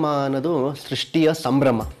 ಸಂಗಮ ಅನ್ನೋದು ಸೃಷ್ಟಿಯ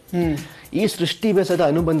ಸಂಭ್ರಮ. ಈ ಸೃಷ್ಟಿ ಬೆಸದ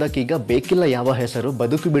ಅನುಬಂಧಕ್ಕೆ ಈಗ ಬೇಕಿಲ್ಲ ಯಾವ ಹೆಸರು,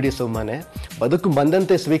 ಬದುಕು ಬಿಡಿ ಸುಮ್ಮನೆ, ಬದುಕು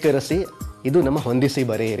ಬಂದಂತೆ ಸ್ವೀಕರಿಸಿ, ಇದು ನಮ್ಮ ಹೊಂದಿಸಿ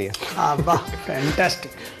ಬರೆಯಿರಿ. ಬಾ,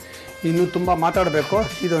 ಫ್ಯಾಂಟಾಸ್ಟಿಕ್. ಇನ್ನೂ ತುಂಬ ಮಾತಾಡಬೇಕು.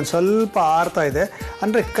 ಇದೊಂದು ಸ್ವಲ್ಪ ಆರ್ತಾ ಇದೆ,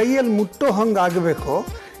 ಅಂದರೆ ಕೈಯಲ್ಲಿ ಮುಟ್ಟೋ ಹಂಗೆ ಆಗಬೇಕು.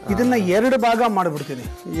 ಇದನ್ನು 2 ಭಾಗ ಮಾಡಿಬಿಡ್ತೀನಿ.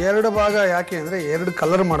 2 ಭಾಗ ಯಾಕೆ ಅಂದರೆ 2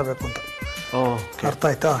 ಕಲರ್ ಮಾಡಬೇಕು ಅಂತ. ಅರ್ಥ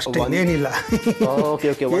ಆಯ್ತಾ? ಅಷ್ಟೇ, ಏನಿಲ್ಲ.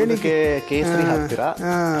 ಏನಕ್ಕೆ ಕೇಸರಿ ಹಾಕ್ತೀರಾ,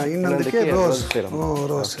 ಇನ್ನೊಂದಕ್ಕೆ ರೋಸ್ ಸಿರಪ್.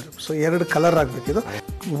 So 2 colour ಆಗಬೇಕಿದು.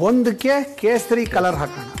 ಒಂದಕ್ಕೆ ಕೇಸರಿ ಕಲರ್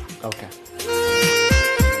ಹಾಕೋಣ. ಓಕೆ.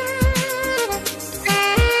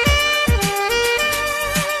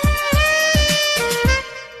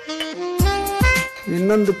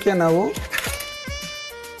 ಇನ್ನೊಂದಕ್ಕೆ ನಾವು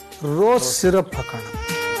ರೋಸ್ ಸಿರಪ್ ಹಾಕೋಣ.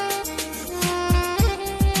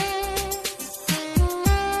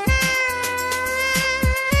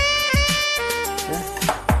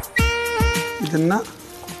 ಇದನ್ನು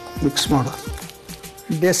ಮಿಕ್ಸ್ ಮಾಡೋದು.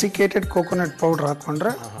 ಡೆಸಿಕೇಟೆಡ್ ಕೋಕೋನಟ್ ಪೌಡ್ರ್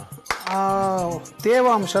ಹಾಕ್ಕೊಂಡ್ರೆ ಆ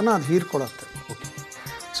ತೇವಾಂಶನ ಅದು ಹೀರ್ಕೊಳುತ್ತೆ.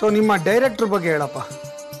 ಸೊ ನಿಮ್ಮ ಡೈರೆಕ್ಟ್ರ್ ಬಗ್ಗೆ ಹೇಳಪ್ಪ.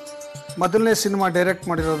 ಮೊದಲನೇ ಸಿನಿಮಾ ಡೈರೆಕ್ಟ್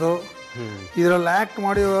ಮಾಡಿರೋದು, ಇದರಲ್ಲಿ ಆ್ಯಕ್ಟ್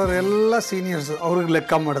ಮಾಡಿರೋರೆಲ್ಲ ಸೀನಿಯರ್ಸ್. ಅವ್ರಿಗೆ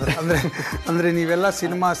ಲೆಕ್ಕ ಮಾಡಿದ್ರೆ ಅಂದರೆ ನೀವೆಲ್ಲ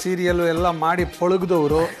ಸಿನಿಮಾ ಸೀರಿಯಲು ಎಲ್ಲ ಮಾಡಿ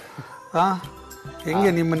ಪಳಗ್ದವರು.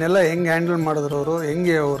 ಹೆಂಗೆ ನಿಮ್ಮನ್ನೆಲ್ಲ ಹೆಂಗೆ ಹ್ಯಾಂಡಲ್ ಮಾಡಿದ್ರು ಅವರು,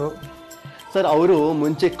 ಹೆಂಗೆ ಅವರು? ಸರ್ ಅವರು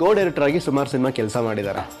ಮುಂಚೆ ಡೈರೆಕ್ಟರ್ ಆಗಿ ಸುಮಾರು ಸಿನಿಮಾ ಕೆಲಸ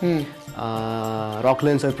ಮಾಡಿದ್ದಾರೆ.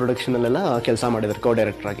 ರಾಕ್ಲೈನ್ ಸರ್ ಪ್ರೊಡಕ್ಷನ್ ಅಲ್ಲೆಲ್ಲ ಕೆಲಸ ಮಾಡಿದ್ದಾರೆ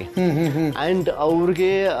ಡೈರೆಕ್ಟರ್ ಆಗಿ. ಆ್ಯಂಡ್ ಅವ್ರಿಗೆ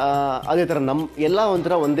ಅದೇ ಥರ ನಮ್ಮ ಎಲ್ಲ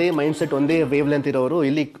ಒಂಥರ ಒಂದೇ ಮೈಂಡ್ ಸೆಟ್, ಒಂದೇ ವೇವ್ ಲೆಂತ್ ಇರೋರು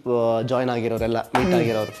ಇಲ್ಲಿ ಜಾಯ್ನ್ ಆಗಿರೋರೆಲ್ಲ, ಮೀಟ್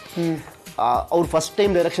ಆಗಿರೋರು. ಅವ್ರು ಫಸ್ಟ್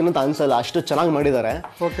ಟೈಮ್ ಡೈರೆಕ್ಷನ್ ಅಂತ ಅನ್ಸಲ್ಲ, ಅಷ್ಟು ಚೆನ್ನಾಗಿ ಮಾಡಿದ್ದಾರೆ.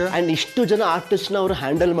 ಆ್ಯಂಡ್ ಇಷ್ಟು ಜನ ಆರ್ಟಿಸ್ಟ್ನ ಅವರು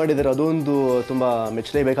ಹ್ಯಾಂಡಲ್ ಮಾಡಿದ್ದಾರೆ, ಅದೊಂದು ತುಂಬ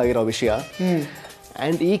ಮೆಚ್ಚಲೇಬೇಕಾಗಿರೋ ವಿಷಯ.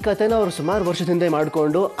 ಆ್ಯಂಡ್ ಈ ಕಥೆನ ಅವರು ಸುಮಾರು ವರ್ಷದಿಂದ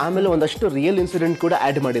ಮಾಡಿಕೊಂಡು ಆಮೇಲೆ ಒಂದಷ್ಟು ರಿಯಲ್ ಇನ್ಸಿಡೆಂಟ್ ಕೂಡ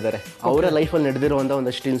ಆ್ಯಡ್ ಮಾಡಿದ್ದಾರೆ. ಅವರ ಲೈಫಲ್ಲಿ ನಡೆದಿರುವಂಥ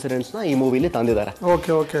ಒಂದಷ್ಟು ಇನ್ಸಿಡೆಂಟ್ಸ್ನ ಈ ಮೂವಿಲಿ ತಂದಿದ್ದಾರೆ.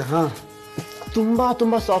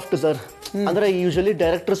 ತುಂಬ ಸಾಫ್ಟ್ ಸರ್. ಅಂದರೆ ಯೂಶಲಿ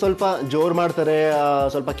ಡೈರೆಕ್ಟರ್ ಸ್ವಲ್ಪ ಜೋರು ಮಾಡ್ತಾರೆ,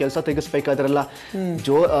 ಸ್ವಲ್ಪ ಕೆಲಸ ತೆಗಿಸ್ಬೇಕಾದ್ರೆಲ್ಲ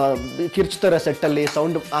ಕಿರ್ಚ್ತಾರೆ ಸೆಟ್ಟಲ್ಲಿ,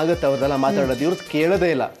 ಸೌಂಡ್ ಆಗುತ್ತೆ ಅವ್ರದೆಲ್ಲ ಮಾತಾಡೋದು. ಇವ್ರದ್ದು ಕೇಳೋದೇ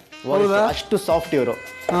ಇಲ್ಲ, ಅಷ್ಟು ಸಾಫ್ಟ್ ಇವರು.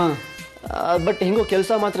 ಬಟ್ ಹಿಂಗೋ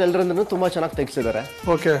ಕೆಲಸ ಮಾತ್ರ ಎಲ್ಲರಂದ್ರೂ ತುಂಬ ಚೆನ್ನಾಗಿ ತೆಗಿಸಿದ್ದಾರೆ.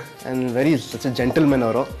 And very such A gentlemen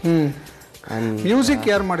ಅವರು. ಮ್ಯೂಸಿಕ್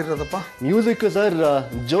ಯಾರು ಮಾಡಿರೋದಪ್ಪ? ಮ್ಯೂಸಿಕ್ ಸರ್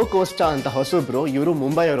ಜೋ ಕೋಸ್ಟಾ ಅಂತ ಹೊಸಬ್ರು, ಇವರು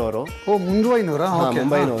ಮುಂಬೈಯವರು.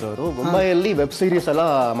 ಮುಂಬೈನವರು. ಮುಂಬೈಯಲ್ಲಿ ವೆಬ್ ಸೀರೀಸ್ ಎಲ್ಲ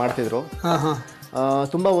ಮಾಡ್ತಿದ್ರು.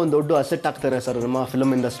 ತುಂಬಾ ಒಂದು ದೊಡ್ಡ ಅಸೆಟ್ ಆಗ್ತಾರೆ ಸರ್ ನಮ್ಮ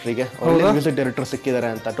ಫಿಲ್ಮ್ ಇಂಡಸ್ಟ್ರಿಗೆ. ಒಳ್ಳೆ ಮ್ಯೂಸಿಕ್ ಡೈರೆಕ್ಟರ್ ಸಿಕ್ಕಿದ್ದಾರೆ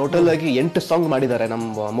ಅಂತ. ಟೋಟಲ್ ಆಗಿ 8 ಸಾಂಗ್ ಮಾಡಿದ್ದಾರೆ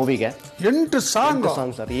ನಮ್ಮ ಮೂವಿಗೆ. 8 ಸಾಂಗ್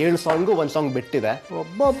ಸರ್. 7 ಸಾಂಗು, 1 ಸಾಂಗ್ ಬಿಟ್ಟಿದೆ.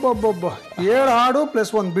 7 ಹಾಡು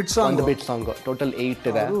ಪ್ಲಸ್ 1 ಬಿಟ್ ಸಾಂಗ್. ಟೋಟಲ್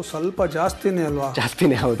 8 ಇದೆ. ಸ್ವಲ್ಪ ಜಾಸ್ತಿನೇ ಅಲ್ವಾ?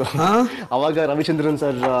 ಜಾಸ್ತಿನೇ, ಹೌದು. ಅವಾಗ ರವಿಚಂದ್ರನ್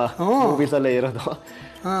ಸರ್ ಮೂವೀಸ್ ಅಲ್ಲೇ ಇರೋದು.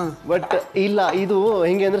 ಬಟ್ ಇಲ್ಲ, ಇದು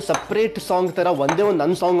ಹೆಂಗೆ ಅಂದ್ರೆ ಸಪ್ರೇಟ್ ಸಾಂಗ್ ತರ ಒಂದೇ ಒಂದು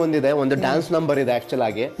ನನ್ನ ಸಾಂಗ್ ಒಂದಿದೆ, ಒಂದು ಡ್ಯಾನ್ಸ್ ನಂಬರ್ ಇದೆ ಆಕ್ಚುಲ್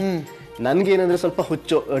ಆಗಿ. ನನ್ಗೇನಂದ್ರೆ ಸ್ವಲ್ಪ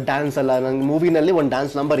ಹುಚ್ಚು ಡ್ಯಾನ್ಸ್ ಅಲ್ಲ, ನಂಗೆ ಮೂವಿನಲ್ಲಿ ಒಂದು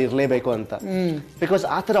ಡ್ಯಾನ್ಸ್ ನಂಬರ್ ಇರಲೇಬೇಕು ಅಂತ. ಬಿಕಾಸ್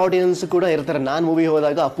ಆ ಥರ ಆಡಿಯನ್ಸ್ ಕೂಡ ಇರ್ತಾರೆ. ನಾನು ಮೂವಿ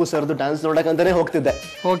ಹೋದಾಗ ಅಪ್ಪು ಸರ್ದು ಡ್ಯಾನ್ಸ್ ನೋಡಕ್ಕಂತಾನೆ ಹೋಗ್ತಿದ್ದೆ,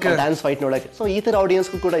 ಡ್ಯಾನ್ಸ್ ಫೈಟ್ ನೋಡಕ್ಕೆ. ಸೊ ಈ ಥರ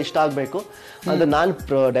ಆಡಿಯನ್ಸ್ಗೂ ಕೂಡ ಇಷ್ಟ ಆಗಬೇಕು ಅಂದ್ರೆ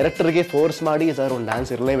ನಾನು ಡೈರೆಕ್ಟರ್ಗೆ ಫೋರ್ಸ್ ಮಾಡಿ ಸರ್ ಒಂದು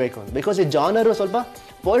ಡ್ಯಾನ್ಸ್ ಇರಲೇಬೇಕು ಅಂತ. ಬಿಕಾಸ್ ಈ ಜಾನರು ಸ್ವಲ್ಪ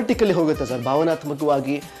ಪೊಲಿಟಿಕಲಿ ಹೋಗುತ್ತೆ ಸರ್,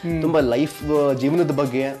 ಭಾವನಾತ್ಮಕವಾಗಿ ತುಂಬ ಲೈಫ್ ಜೀವನದ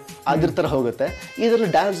ಬಗ್ಗೆ ಅದ್ರ ಥರ ಹೋಗುತ್ತೆ.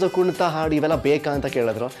 ಇದರಲ್ಲಿ ಡ್ಯಾನ್ಸ್ ಕುಣಿತ ಹಾಡು ಇವೆಲ್ಲ ಬೇಕಾ ಅಂತ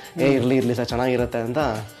ಕೇಳಿದ್ರು. ಇರಲಿ ಸರ್ ಚೆನ್ನಾಗಿರುತ್ತೆ ಅಂತ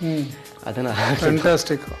ಅದನ್ನು.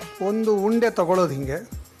 ಫ್ಯಾಂಟಾಸ್ಟಿಕ್. ಒಂದು ಉಂಡೆ ತಗೊಳ್ಳೋದು ಹಿಂಗೆ,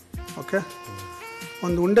 ಓಕೆ,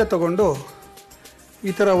 ಒಂದು ಉಂಡೆ ತಗೊಂಡು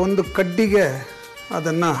ಈ ಥರ ಒಂದು ಕಡ್ಡಿಗೆ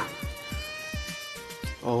ಅದನ್ನು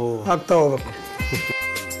ಹಾಕ್ತಾ ಹೋಗ್ಬೇಕು.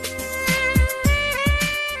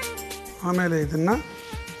 ಆಮೇಲೆ ಇದನ್ನು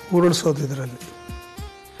ಉರುಳಿಸೋದು ಇದರಲ್ಲಿ.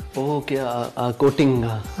 Okay, coating.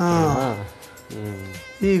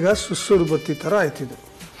 ಈಗ ಸುಸುರು ಬತ್ತಿ ಥರ ಆಯ್ತಿದೆ.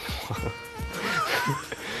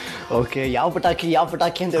 ಓಕೆ, ಯಾವ ಪಟಾಕಿ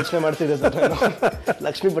ಅಂತ ಯೋಚನೆ ಮಾಡ್ತಿದ್ದೆ ಸರ್.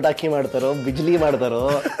 ಲಕ್ಷ್ಮಿ ಪಟಾಕಿ ಮಾಡ್ತಾರೋ, ಬಿಜ್ಲಿ ಮಾಡ್ತಾರೋ,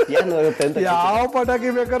 ಏನು ಆಗುತ್ತೆ ಅಂತ. ಯಾವ ಪಟಾಕಿ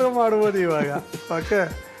ಬೇಕಾದ್ರೂ ಮಾಡ್ಬೋದು ಇವಾಗ. ಓಕೆ,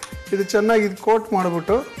 ಇದು ಚೆನ್ನಾಗಿ ಇದು ಕೋಟ್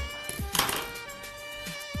ಮಾಡಿಬಿಟ್ಟು,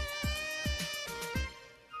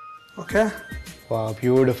 ಓಕೆ,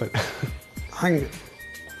 ಬ್ಯೂಟಿಫುಲ್ ಹಾಗೆ.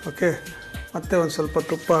 ಓಕೆ, ಮತ್ತೆ ಒಂದು ಸ್ವಲ್ಪ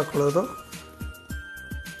ತುಪ್ಪ ಹಾಕೊಳ್ಳೋದು.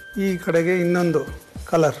 ಈ ಕಡೆಗೆ ಇನ್ನೊಂದು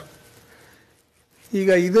ಕಲರ್. ಈಗ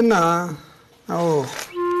ಇದನ್ನು ನಾವು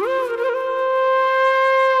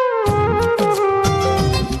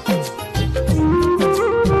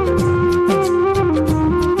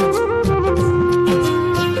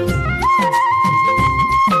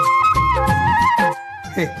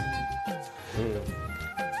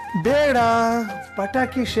ಬೇಡ,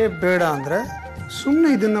 ಪಟಾಕಿ ಶೇಪ್ ಬೇಡ ಅಂದರೆ ಸುಮ್ಮನೆ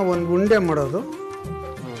ಇದನ್ನು ಒಂದು ಉಂಡೆ ಮಾಡೋದು.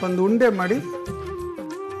 ಒಂದು ಉಂಡೆ ಮಾಡಿ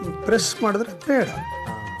ಪ್ರೆಸ್ ಮಾಡಿದ್ರೆ ಬೇಡ,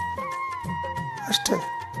 ಅಷ್ಟೇ.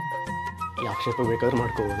 ಯಾವ ಶೇಪ್ ಬೇಕಾದ್ರೂ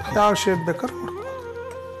ಮಾಡ್ಕೋಬೋದು, ಯಾವ ಶೇಪ್ ಬೇಕಾದ್ರೂ ಮಾಡ್ಕೋಬೋದು.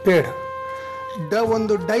 ಬೇಡ,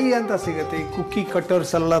 ಒಂದು ಡೈ ಅಂತ ಸಿಗುತ್ತೆ, ಈ ಕುಕ್ಕಿ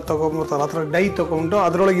ಕಟ್ಟರ್ಸ್ ಎಲ್ಲ ತೊಗೊಂಬರ್ತಾರೆ, ಆ ಥರ ಡೈ ತೊಗೊಂಡು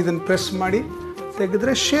ಅದರೊಳಗೆ ಇದನ್ನು ಪ್ರೆಸ್ ಮಾಡಿ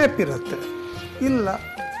ತೆಗೆದ್ರೆ ಶೇಪ್ ಇರುತ್ತೆ. ಇಲ್ಲ,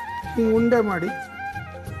 ಹಿಂಗೆ ಉಂಡೆ ಮಾಡಿ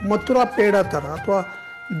ಮಥುರಾ ಪೇಡ ಥರ ಅಥವಾ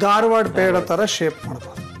ಧಾರವಾಡ ಪೇಡ ಥರ ಶೇಪ್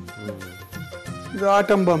ಮಾಡ್ಬೋದು. ಇದು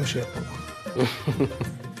ಆಟಮ್ ಬಾಂಬ್ ಶೇಪ್.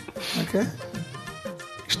 ಓಕೆ,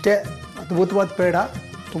 ಇಷ್ಟೇ. ಅದ್ಭುತವಾದ ಪೇಡ,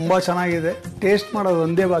 ತುಂಬ ಚೆನ್ನಾಗಿದೆ. ಟೇಸ್ಟ್ ಮಾಡೋದು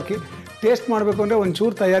ಒಂದೇ ಬಾಕಿ. ಟೇಸ್ಟ್ ಮಾಡಬೇಕು ಅಂದರೆ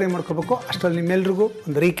ಒಂಚೂರು ತಯಾರಿ ಮಾಡ್ಕೋಬೇಕು. ಅಷ್ಟರಲ್ಲಿ ನಿಮ್ಮೆಲ್ರಿಗೂ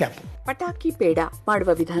ಒಂದು ರೀಕ್ಯಾಪ್. ಪಟಾಕಿ ಪೇಡ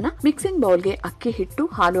ಮಾಡುವ ವಿಧಾನ: ಮಿಕ್ಸಿಂಗ್ ಬೌಲ್ಗೆ ಅಕ್ಕಿ ಹಿಟ್ಟು,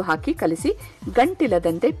 ಹಾಲು ಹಾಕಿ ಕಲಿಸಿ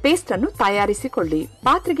ಗಂಟಿಲ್ಲದಂತೆ ಪೇಸ್ಟ್ ಅನ್ನು ತಯಾರಿಸಿಕೊಳ್ಳಿ.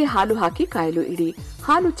 ಪಾತ್ರೆಗೆ ಹಾಲು ಹಾಕಿ ಕಾಯಲು ಇಡಿ.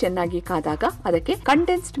 ಹಾಲು ಚೆನ್ನಾಗಿ ಕಾದಾಗ ಅದಕ್ಕೆ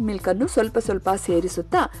ಕಂಡೆನ್ಸ್ಡ್ ಮಿಲ್ಕ್ ಅನ್ನು ಸ್ವಲ್ಪ ಸ್ವಲ್ಪ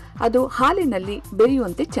ಸೇರಿಸುತ್ತಾ ಅದು ಹಾಲಿನಲ್ಲಿ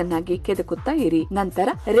ಬೆರೆಯುವಂತೆ ಚೆನ್ನಾಗಿ ಕೆದಕುತ್ತಾ ಇರಿ. ನಂತರ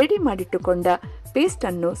ರೆಡಿ ಮಾಡಿಟ್ಟುಕೊಂಡ ಪೇಸ್ಟ್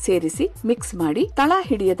ಅನ್ನು ಸೇರಿಸಿ ಮಿಕ್ಸ್ ಮಾಡಿ ತಳ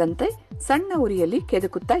ಹಿಡಿಯದಂತೆ ಸಣ್ಣ ಉರಿಯಲ್ಲಿ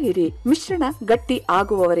ಕೆದಕುತ್ತಾ ಇರಿ. ಮಿಶ್ರಣ ಗಟ್ಟಿ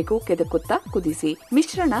ಆಗುವವರೆಗೂ ಕೆದಕುತ್ತಾ ಕುದಿಸಿ.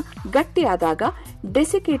 ಮಿಶ್ರಣ ಗಟ್ಟಿ ಆದಾಗ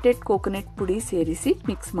ಡೆಸಿಕೇಟೆಡ್ ಕೋಕೋನಟ್ ಪುಡಿ ಸೇರಿಸಿ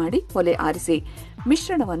ಮಿಕ್ಸ್ ಮಾಡಿ ಒಲೆ ಆರಿಸಿ.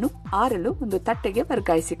 ಮಿಶ್ರಣವನ್ನು ಆರಲು ಒಂದು ತಟ್ಟೆಗೆ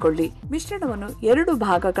ವರ್ಗಾಯಿಸಿಕೊಳ್ಳಿ. ಮಿಶ್ರಣವನ್ನು 2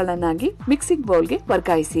 ಭಾಗಗಳನ್ನಾಗಿ ಮಿಕ್ಸಿಂಗ್ ಬೌಲ್ಗೆ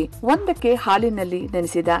ವರ್ಗಾಯಿಸಿ. ಒಂದಕ್ಕೆ ಹಾಲಿನಲ್ಲಿ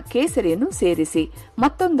ನೆನೆಸಿದ ಕೇಸರಿಯನ್ನು ಸೇರಿಸಿ,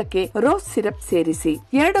 ಮತ್ತೊಂದಕ್ಕೆ ರೋಸ್ ಸಿರಪ್ ಸೇರಿಸಿ,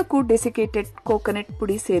 2ಕ್ಕೂ ಡೆಸಿಕೇಟೆಡ್ ಕೋಕೋನಟ್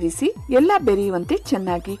ಪುಡಿ ಸೇರಿಸಿ ಎಲ್ಲಾ ಬೆರೆಯುವಂತೆ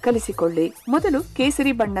ಚೆನ್ನಾಗಿ ಕಲಿಸಿಕೊಳ್ಳಿ. ಮೊದಲು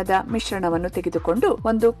ಕೇಸರಿ ಬಣ್ಣದ ಮಿಶ್ರಣವನ್ನು ತೆಗೆದುಕೊಂಡು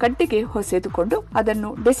ಒಂದು ಕಡ್ಡಿಗೆ ಹೊಸೆದುಕೊಂಡು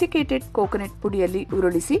ಅದನ್ನು ಡೆಸಿಕೇಟೆಡ್ ಕೋಕೋನಟ್ ಪುಡಿಯಲ್ಲಿ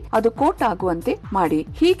ಉರುಳಿಸಿ ಅದು ಕೋಟ್ ಆಗುವಂತೆ ಮಾಡಿ.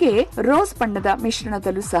 ಹೀಗೆ ರೋಸ್ ಬಣ್ಣದ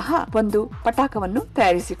ಮಿಶ್ರಣದಲ್ಲೂ ಸಹ ಒಂದು ಪಟಾಕವನ್ನು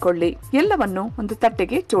ತಯಾರಿಸಿಕೊಳ್ಳಿ. ಎಲ್ಲವನ್ನು ಒಂದು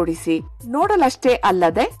ತಟ್ಟೆಗೆ ಜೋಡಿಸಿ. ನೋಡಲಷ್ಟೇ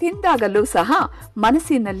ಅಲ್ಲದೆ ತಿಂದಾಗಲೂ ಸಹ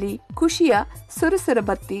ಮನಸ್ಸಿನಲ್ಲಿ ಖುಷಿಯ ಸುರಸುರ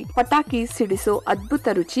ಬತ್ತಿ ಪಟಾಕಿ ಸಿಡಿಸೋ ಅದ್ಭುತ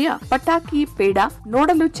ರುಚಿಯ ಪಟಾಕಿ ಪೇಡ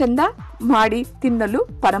ನೋಡಲು ಚಂದ, ಮಾಡಿ ತಿನ್ನಲು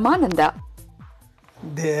ಪರಮಾನಂದ.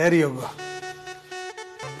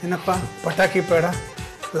 ಏನಪ್ಪ ಪಟಾಕಿ ಪೇಡ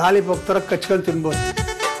ಲಾಲಿಪಾಪ್ ತರ ಕಚ್ಕೊಂಡು ತಿನ್ಬೋದು.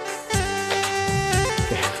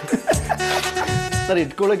 ಸರ್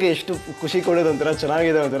ಇಟ್ಕೊಳ್ಳೋಕೆ ಎಷ್ಟು ಖುಷಿ ಕೊಡೋದು, ಒಂಥರ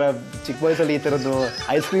ಚೆನ್ನಾಗಿದೆ. ಒಂಥರ ಚಿಕ್ಕ ವಯಸ್ಸಲ್ಲಿ ಈ ಥರದ್ದು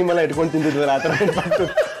ಐಸ್ ಕ್ರೀಮ್ ಎಲ್ಲ ಇಟ್ಕೊಂಡು ತಿಂದಿದ್ವಲ್ಲ ಆ ಥರ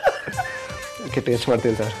ಓಕೆ, ಟೇಸ್ಟ್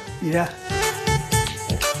ಮಾಡ್ತೀನಿ ಸರ್. ಯಾ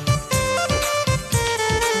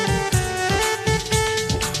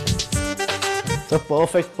ಸೊ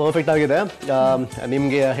ಪರ್ಫೆಕ್ಟ್ ಆಗಿದೆ.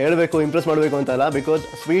 ನಿಮಗೆ ಹೇಳಬೇಕು, ಇಂಪ್ರೆಸ್ ಮಾಡಬೇಕು ಅಂತಲ್ಲ, ಬಿಕಾಸ್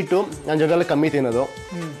ಸ್ವೀಟು ನಾನು ಜನರಲ್ ಕಮ್ಮಿ ತಿನ್ನೋದು.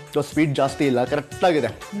 ಸೊ ಸ್ವೀಟ್ ಜಾಸ್ತಿ ಇಲ್ಲ,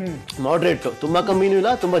 ಕರೆಕ್ಟಾಗಿದೆ. ಮಾಡ್ರೇಟು, ತುಂಬ ಕಮ್ಮಿನೂ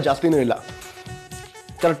ಇಲ್ಲ, ತುಂಬ ಜಾಸ್ತಿನೂ ಇಲ್ಲ,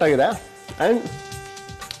 ಕರೆಕ್ಟಾಗಿದೆ. ಆ್ಯಂಡ್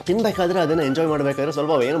ತಿನ್ಬೇಕಾದ್ರೆ ಅದನ್ನು ಎಂಜಾಯ್ ಮಾಡಬೇಕಾದ್ರೆ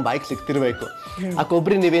ಸ್ವಲ್ಪ ಏನು ಬಾಯಿಗೆ ಸಿಗ್ತಿರ್ಬೇಕು. ಆ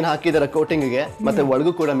ಕೊಬ್ಬರಿ ನೀವೇನು ಹಾಕಿದಾರೆ ಕೋಟಿಂಗಿಗೆ ಮತ್ತೆ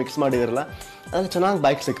ಒಳಗೂ ಕೂಡ ಮಿಕ್ಸ್ ಮಾಡಿದಿರಲ್ಲ, ಅದು ಚೆನ್ನಾಗಿ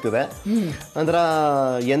ಬಾಯಿಗೆ ಸಿಗ್ತದೆ. ಅಂದ್ರೆ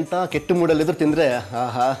ಎಂಥ ಕೆಟ್ಟ ಮೂಡಲ್ಲಿದ್ರು ತಿಂದರೆ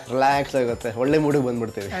ರಿಲ್ಯಾಕ್ಸ್ ಆಗುತ್ತೆ, ಒಳ್ಳೆ ಮೂಡಿಗೆ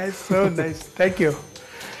ಬಂದ್ಬಿಡ್ತೀವಿ. Thank you.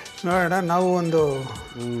 ನೋಡೋಣ, ನಾವು ಒಂದು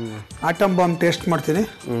ಆಟಮ್ ಬಾಂಬ್ ಟೇಸ್ಟ್ ಮಾಡ್ತೀನಿ.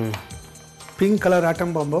 ಪಿಂಕ್ ಕಲರ್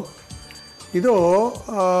ಆಟಮ್ ಬಾಂಬು ಇದು.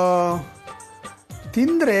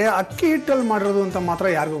 ತಿಂದರೆ ಅಕ್ಕಿ ಹಿಟ್ಟಲ್ಲಿ ಮಾಡಿರೋದು ಅಂತ ಮಾತ್ರ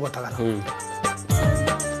ಯಾರಿಗೂ ಗೊತ್ತಾಗಲ್ಲ.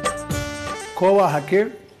 ಕೋವಾ ಹಾಕಿ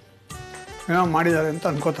ಏನೋ ಮಾಡಿದ್ದಾರೆ ಅಂತ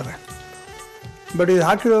ಅನ್ಕೋತಾರೆ, ಬಟ್ ಇದು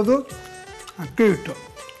ಹಾಕಿರೋದು ಅಕ್ಕಿ ಹಿಟ್ಟು.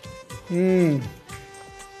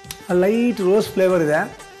 ಲೈಟ್ ರೋಸ್ ಫ್ಲೇವರ್ ಇದೆ.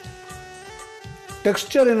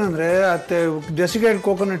 ಟೆಕ್ಸ್ಚರ್ ಏನಂದರೆ ಮತ್ತೆ ಡೆಸಿಕೇಟೆಡ್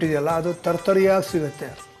ಕೋಕೋನಟ್ ಇದೆಯಲ್ಲ, ಅದು ತರ್ತರಿಯಾಗಿ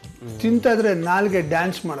ಸಿಗುತ್ತೆ. ತಿಂತಾ ಇದ್ರೆ ನಾಲ್ಗೆ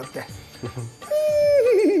ಡ್ಯಾನ್ಸ್ ಮಾಡುತ್ತೆ.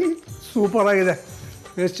 ಸೂಪರ್ ಆಗಿದೆ.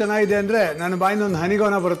 ಎಷ್ಟು ಚೆನ್ನಾಗಿದೆ ಅಂದರೆ ನನ್ನ ಬಾಯಿಂದ ಒಂದು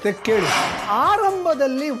ಹನಿಗೋನ ಬರುತ್ತೆ, ಕೇಳಿ.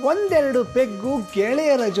 ಆರಂಭದಲ್ಲಿ 1-2 ಪೆಗ್ಗು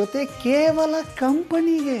ಗೆಳೆಯರ ಜೊತೆ ಕೇವಲ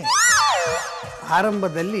ಕಂಪನಿಗೆ.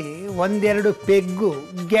 ಆರಂಭದಲ್ಲಿ 1-2 ಪೆಗ್ಗು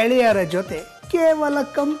ಗೆಳೆಯರ ಜೊತೆ ಕೇವಲ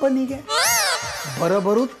ಕಂಪನಿಗೆ.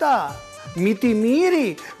 ಬರಬರುತ್ತಾ ಮಿತಿ ಮೀರಿ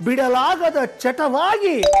ಬಿಡಲಾಗದ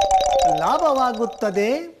ಚಟವಾಗಿ ಲಾಭವಾಗುತ್ತದೆ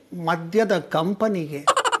ಮದ್ಯದ ಕಂಪನಿಗೆ.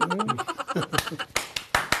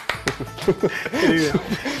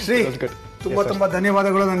 ಶ್ರೀ, ತುಂಬ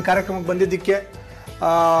ಧನ್ಯವಾದಗಳು ನನ್ನ ಕಾರ್ಯಕ್ರಮಕ್ಕೆ ಬಂದಿದ್ದಕ್ಕೆ.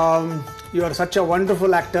 You are such a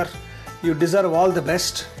wonderful actor. You deserve all the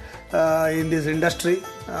best in this industry.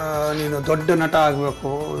 ನೀನು ದೊಡ್ಡ ನಟ ಆಗಬೇಕು,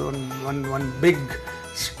 ಒಂದು ಬಿಗ್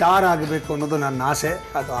ಸ್ಟಾರ್ ಆಗಬೇಕು ಅನ್ನೋದು ನನ್ನ ಆಸೆ.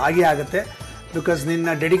 ಅದು ಆಗೇ ಆಗುತ್ತೆ. ಬಿಕಾಸ್ ನಿನ್ನ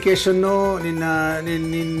ಡೆಡಿಕೇಶನ್ನು,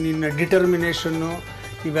 ನಿನ್ನ ಡಿಟರ್ಮಿನೇಷನ್ನು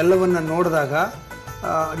ಇವೆಲ್ಲವನ್ನು ನೋಡಿದಾಗ,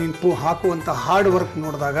 ನೀನು ಹಾಕುವಂಥ ಹಾರ್ಡ್ ವರ್ಕ್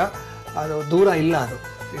ನೋಡಿದಾಗ ಅದು ದೂರ ಇಲ್ಲ, ಅದು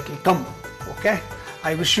it will come. Okay,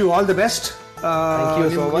 I wish you all the best.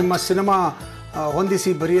 ನಿಮ್ಮ ಸಿನಿಮಾ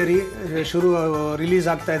ಹೊಂದಿಸಿ ಬರೆಯರಿ ರಿಲೀಸ್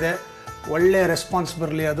ಆಗ್ತಾ ಇದೆ. ಒಳ್ಳೆ ರೆಸ್ಪಾನ್ಸ್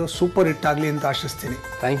ಬರಲಿ, ಅದು ಸೂಪರ್ ಹಿಟ್ ಆಗಲಿ ಅಂತ ಆಶಿಸ್ತೀನಿ.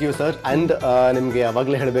 Thank you sir. ಆ್ಯಂಡ್ ನಿಮಗೆ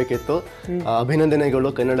ಅವಾಗಲೇ ಹೇಳಬೇಕಿತ್ತು, ಅಭಿನಂದನೆಗಳು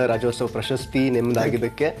ಕನ್ನಡ ರಾಜ್ಯೋತ್ಸವ ಪ್ರಶಸ್ತಿ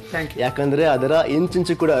ನಿಮ್ಮದಾಗಿದ್ದಕ್ಕೆ. ಯಾಕಂದರೆ ಅದರ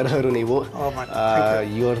ಇಂಚಿಂಚು ಕೂಡ ಅರ್ಹರು ನೀವು.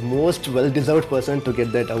 You are most well deserved person to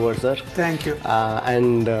get that award sir. Thank you.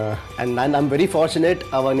 And ನಾನು ಐ ಆಮ್ ವೆರಿ ಫಾರ್ಚುನೇಟ್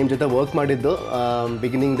ಅವಾಗ ನಿಮ್ಮ ಜೊತೆ ವರ್ಕ್ ಮಾಡಿದ್ದು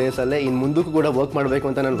ಬಿಗಿನಿಂಗ್ ಡೇಸಲ್ಲೇ. ಇನ್ನು ಮುಂದಕ್ಕೂ ಕೂಡ ವರ್ಕ್ ಮಾಡಬೇಕು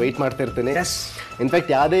ಅಂತ ನಾನು ವೆಯ್ಟ್ ಮಾಡ್ತಾ ಇರ್ತೀನಿ.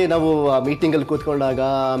 ಇನ್ಫ್ಯಾಕ್ಟ್ ಯಾವುದೇ ನಾವು ಮೀಟಿಂಗಲ್ಲಿ ಕೂತ್ಕೊಂಡಾಗ,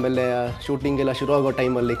 ಆಮೇಲೆ ಶೂಟಿಂಗ್ ಎಲ್ಲ ಶುರು ಆಗೋ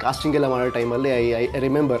ಟೈಮಲ್ಲಿ, ಕಾಸ್ಟಿಂಗ್ ಎಲ್ಲ ಮಾಡೋ ಟೈಮಲ್ಲಿ ಐ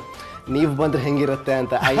ರಿಮೆಂಬರ್ ನೀವು ಬಂದರೆ ಹೆಂಗಿರುತ್ತೆ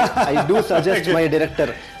ಅಂತ. I do suggest my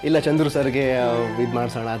director, ಇಲ್ಲ ಚಂದ್ರು ಸರ್ಗೆ ಇದು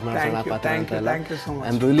ಮಾಡಿಸೋಣ, ಅದು ಮಾಡಿಸೋಣ ಪಾತ್ರ ಅಂತ ಎಲ್ಲ.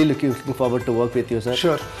 I am really looking forward to work with you sir.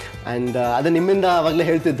 Sure. And ಅದು ನಿಮ್ಮಿಂದ ಆವಾಗಲೇ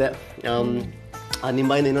ಹೇಳ್ತಿದ್ದೆ,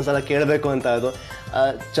 ನಿಮ್ಮಿಂದ ಇನ್ನೊಂದ್ಸಲ ಕೇಳಬೇಕು ಅಂತ. ಅದು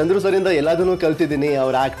ಚಂದ್ರು ಸರಿಂದ ಎಲ್ಲದನ್ನೂ ಕಲ್ತಿದ್ದೀನಿ.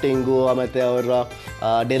 ಅವ್ರ ಆ್ಯಕ್ಟಿಂಗು ಮತ್ತು ಅವರ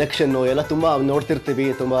ಡೈರೆಕ್ಷನ್ನು ಎಲ್ಲ ತುಂಬ ನೋಡ್ತಿರ್ತೀವಿ,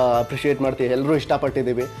 ತುಂಬ ಅಪ್ರಿಷಿಯೇಟ್ ಮಾಡ್ತೀವಿ, ಎಲ್ಲರೂ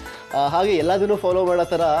ಇಷ್ಟಪಟ್ಟಿದ್ದೀವಿ. ಹಾಗೆ ಎಲ್ಲದನ್ನೂ ಫಾಲೋ ಮಾಡೋ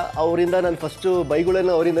ಥರ ಅವರಿಂದ ನಾನು ಫಸ್ಟು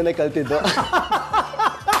ಬೈಗಳನ್ನು ಅವರಿಂದನೇ ಕಲ್ತಿದ್ದು.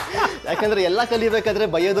 ಯಾಕಂದರೆ ಎಲ್ಲ ಕಲಿಬೇಕಾದ್ರೆ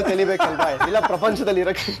ಬೈಯೋದು ಕಲಿಬೇಕಲ್ವಾ, ಇಲ್ಲ ಪ್ರಪಂಚದಲ್ಲಿ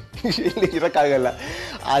ಇರೋಕ್ಕಾಗಲ್ಲ.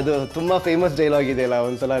 ಅದು ತುಂಬ ಫೇಮಸ್ ಡೈಲಾಗ್ ಇದೆಯಲ್ಲ,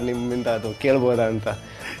 ಒಂದ್ಸಲ ನಿಮ್ಮಿಂದ ಅದು ಕೇಳ್ಬೋದಾ ಅಂತ.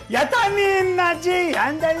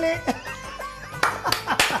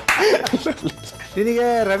 ನಿನಗೆ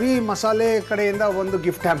ರವಿ ಮಸಾಲೆ ಕಡೆಯಿಂದ ಒಂದು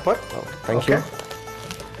gift hamper. Thank you.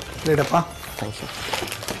 ಲೇಡಪ್ಪ. Thank you.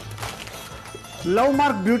 Love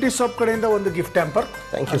mark beauty soap ಕಡೆಯಿಂದ ಒಂದು gift hamper.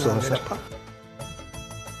 Thank you so much sir.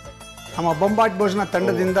 ನಮ್ಮ ಬೊಂಬಾಟ್ ಭೋಜನ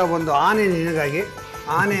ತಂಡದಿಂದ ಒಂದು ಆನೆ ನಿನಗಾಗಿ.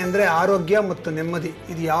 ಆನೆ ಅಂದರೆ ಆರೋಗ್ಯ ಮತ್ತು ನೆಮ್ಮದಿ,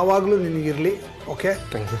 ಇದು ಯಾವಾಗಲೂ ನಿನಗಿರಲಿ. ಓಕೆ,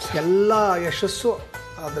 ಎಲ್ಲ ಯಶಸ್ಸು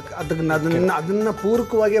ಅದನ್ನ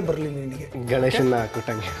ಪೂರಕವಾಗೇ ಬರಲಿ ನಿನಗೆ. ಗಣೇಶನ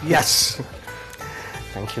ಕೊಟ್ಟಂಗೆ. S,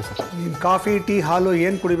 thank you sir. ನೀನು ಕಾಫಿ, ಟೀ, ಹಾಲು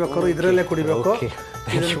ಏನು ಕುಡಿಬೇಕಾದ್ರು ಇದರಲ್ಲೇ ಕುಡಿಬೇಕು.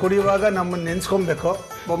 ಇದನ್ನು ಕುಡಿಯುವಾಗ ನಮ್ಮನ್ನು ನೆನೆಸ್ಕೊಬೇಕು,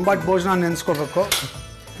 ಬೊಂಬಾಟ್ ಭೋಜನ ನೆನೆಸ್ಕೋಬೇಕು.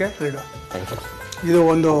 Okay, reed. ಇದು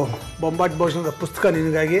ಒಂದು ಬೊಂಬಾಟ್ ಭೋಜನದ ಪುಸ್ತಕ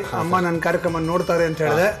ನಿನಗಾಗಿ. ಅಮ್ಮ ನನ್ನ ಕಾರ್ಯಕ್ರಮ ನೋಡ್ತಾರೆ ಅಂತ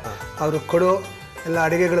ಹೇಳಿದೆ, ಅವರು ಕೊಡು, ಎಲ್ಲ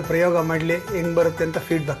ಅಡುಗೆಗಳ ಪ್ರಯೋಗ ಮಾಡಲಿ, ಹೆಂಗೆ ಬರುತ್ತೆ ಅಂತ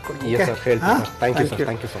ಫೀಡ್ಬ್ಯಾಕ್ ಕೊಡು.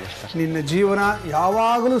 ನಿನ್ನ ಜೀವನ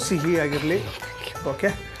ಯಾವಾಗಲೂ ಸಿಹಿಯಾಗಿರಲಿ. Okay,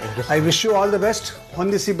 I wish you all the best.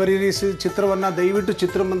 ಹೊಂದಿಸಿ ಬರೀರಿ ಚಿತ್ರವನ್ನು ದಯವಿಟ್ಟು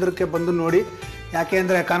ಚಿತ್ರಮಂದಿರಕ್ಕೆ ಬಂದು ನೋಡಿ. ಯಾಕೆ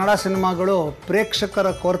ಅಂದರೆ ಕನ್ನಡ ಸಿನಿಮಾಗಳು ಪ್ರೇಕ್ಷಕರ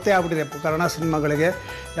ಕೊರತೆ ಆಗ್ಬಿಟ್ಟಿದೆ. ಕನ್ನಡ ಸಿನಿಮಾಗಳಿಗೆ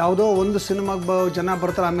ಯಾವುದೋ ಒಂದು ಸಿನಿಮಾಗೆ ಜನ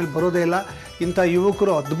ಬರ್ತಾರೆ, ಆಮೇಲೆ ಬರೋದೇ ಇಲ್ಲ. ಇಂಥ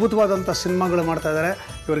ಯುವಕರು ಅದ್ಭುತವಾದಂಥ ಸಿನಿಮಾಗಳು ಮಾಡ್ತಾಯಿದ್ದಾರೆ.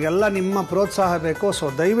 ಇವರಿಗೆಲ್ಲ ನಿಮ್ಮ ಪ್ರೋತ್ಸಾಹ ಬೇಕು. ಸೊ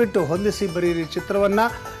ದಯವಿಟ್ಟು ಹೊಂದಿಸಿ ಬರೀರಿ ಚಿತ್ರವನ್ನು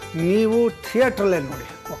ನೀವು ಥಿಯೇಟ್ರಲ್ಲೇ ನೋಡಿ.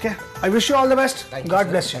 Okay, I wish you all the best. God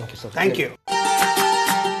bless you. Thank you.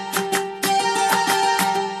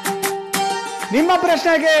 ನಿಮ್ಮ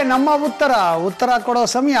ಪ್ರಶ್ನೆಗೆ ನಮ್ಮ ಉತ್ತರ ಕೊಡೋ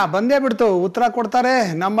ಸಮಯ ಬಂದೇ ಬಿಡ್ತು. ಉತ್ತರ ಕೊಡ್ತಾರೆ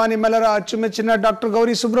ನಿಮ್ಮೆಲ್ಲರ ಅಚ್ಚುಮೆಚ್ಚಿನ ಡಾಕ್ಟರ್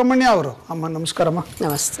ಗೌರಿ ಸುಬ್ರಹ್ಮಣ್ಯ ಅವರು. ಅಮ್ಮ ನಮಸ್ಕಾರಮ್ಮ.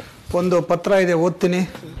 ನಮಸ್ತೆ. ಒಂದು ಪತ್ರ ಇದೆ, ಓದ್ತೀನಿ.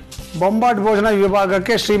 ಬೊಂಬಾಟ್ ಭೋಜನ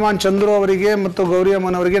ವಿಭಾಗಕ್ಕೆ ಶ್ರೀಮಾನ್ ಚಂದ್ರು ಅವರಿಗೆ ಮತ್ತು ಗೌರಿ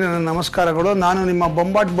ಅಮ್ಮನವರಿಗೆ ನನ್ನ ನಮಸ್ಕಾರಗಳು. ನಾನು ನಿಮ್ಮ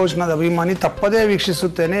ಬೊಂಬಾಟ್ ಭೋಜನದ ಅಭಿಮಾನಿ, ತಪ್ಪದೇ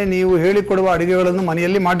ವೀಕ್ಷಿಸುತ್ತೇನೆ. ನೀವು ಹೇಳಿಕೊಡುವ ಅಡುಗೆಗಳನ್ನು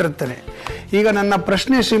ಮನೆಯಲ್ಲಿ ಮಾಡಿರುತ್ತೇನೆ. ಈಗ ನನ್ನ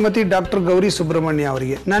ಪ್ರಶ್ನೆ ಶ್ರೀಮತಿ ಡಾಕ್ಟರ್ ಗೌರಿ ಸುಬ್ರಹ್ಮಣ್ಯ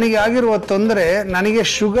ಅವರಿಗೆ. ನನಗೆ ಆಗಿರುವ ತೊಂದರೆ, ನನಗೆ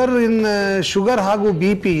ಶುಗರ್ ಹಾಗೂ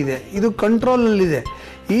BP ಇದೆ. ಇದು ಕಂಟ್ರೋಲಲ್ಲಿದೆ.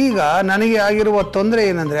 ಈಗ ನನಗೆ ಆಗಿರುವ ತೊಂದರೆ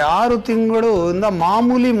ಏನಂದರೆ 6 ತಿಂಗಳಿಂದ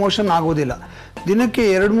ಮಾಮೂಲಿ ಮೋಷನ್ ಆಗೋದಿಲ್ಲ. ದಿನಕ್ಕೆ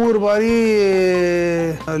 2-3 ಬಾರಿ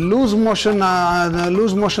ಲೂಸ್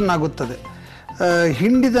ಮೋಷನ್ ಆಗುತ್ತದೆ.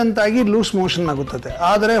 ಹಿಂಡಿದಂತಾಗಿ ಲೂಸ್ ಮೋಷನ್ ಆಗುತ್ತದೆ.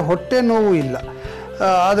 ಆದರೆ ಹೊಟ್ಟೆ ನೋವು ಇಲ್ಲ.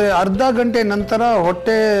 ಆದರೆ ಅರ್ಧ ಗಂಟೆ ನಂತರ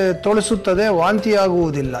ಹೊಟ್ಟೆ ತೊಳಸುತ್ತದೆ, ವಾಂತಿ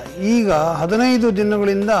ಆಗುವುದಿಲ್ಲ. ಈಗ 15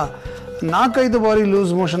 ದಿನಗಳಿಂದ 4-5 ಬಾರಿ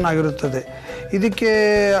ಲೂಸ್ ಮೋಷನ್ ಆಗಿರುತ್ತದೆ. ಇದಕ್ಕೆ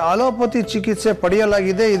ಅಲೋಪತಿ ಚಿಕಿತ್ಸೆ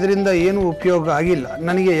ಪಡೆಯಲಾಗಿದೆ. ಇದರಿಂದ ಏನೂ ಉಪಯೋಗ ಆಗಿಲ್ಲ.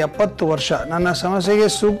 ನನಗೆ 70 ವರ್ಷ. ನನ್ನ ಸಮಸ್ಯೆಗೆ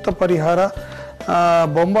ಸೂಕ್ತ ಪರಿಹಾರ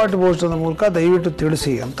ಬೊಂಬಾಟ್ ಭೋಜನದ ಮೂಲಕ ದಯವಿಟ್ಟು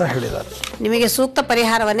ತಿಳಿಸಿ ಅಂತ ಹೇಳಿದ್ದಾರೆ. ನಿಮಗೆ ಸೂಕ್ತ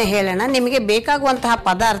ಪರಿಹಾರವನ್ನೇ ಹೇಳೋಣ. ನಿಮಗೆ ಬೇಕಾಗುವಂತಹ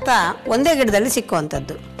ಪದಾರ್ಥ ಒಂದೇ ಗಿಡದಲ್ಲಿ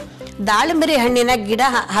ಸಿಕ್ಕುವಂಥದ್ದು. ದಾಳಿಂಬರಿ ಹಣ್ಣಿನ ಗಿಡ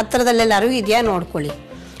ಹತ್ತಿರದಲ್ಲೆಲ್ಲರೂ ಇದೆಯಾ ನೋಡ್ಕೊಳ್ಳಿ.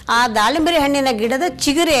 ಆ ದಾಳಿಂಬರಿ ಹಣ್ಣಿನ ಗಿಡದ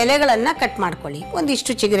ಚಿಗುರು ಎಲೆಗಳನ್ನು ಕಟ್ ಮಾಡ್ಕೊಳ್ಳಿ.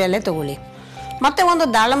 ಒಂದಿಷ್ಟು ಚಿಗುರು ಎಲೆ ತೊಗೊಳ್ಳಿ. ಮತ್ತು ಒಂದು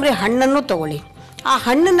ದಾಳಿಂಬರಿ ಹಣ್ಣನ್ನು ತೊಗೊಳ್ಳಿ. ಆ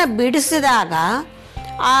ಹಣ್ಣನ್ನು ಬಿಡಿಸಿದಾಗ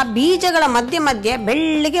ಆ ಬೀಜಗಳ ಮಧ್ಯೆ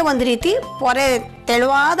ಬೆಳ್ಳಿಗೆ ಒಂದು ರೀತಿ ಪೊರೆ,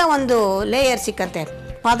 ತೆಳುವಾದ ಒಂದು ಲೇಯರ್ ಸಿಕ್ಕತ್ತೆ.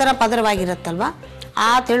 ಪದರವಾಗಿರುತ್ತಲ್ವ, ಆ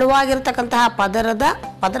ತೆಳುವಾಗಿರ್ತಕ್ಕಂತಹ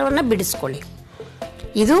ಪದರವನ್ನು ಬಿಡಿಸ್ಕೊಳ್ಳಿ.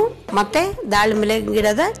 ಇದು ಮತ್ತು ದಾಳಿಂಬೆ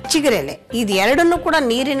ಗಿಡದ ಚಿಗುರೆಲೆ, ಇದು ಎರಡನ್ನೂ ಕೂಡ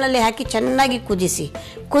ನೀರಿನಲ್ಲಿ ಹಾಕಿ ಚೆನ್ನಾಗಿ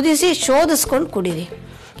ಕುದಿಸಿ ಶೋಧಿಸ್ಕೊಂಡು ಕುಡೀರಿ.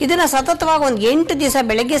 ಇದನ್ನು ಸತತವಾಗಿ ಒಂದು 8 ದಿವಸ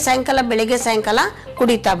ಬೆಳಗ್ಗೆ ಸಾಯಂಕಾಲ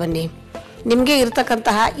ಕುಡಿತಾ ಬನ್ನಿ. ನಿಮಗೆ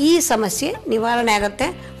ಇರತಕ್ಕಂತಹ ಈ ಸಮಸ್ಯೆ ನಿವಾರಣೆ ಆಗುತ್ತೆ.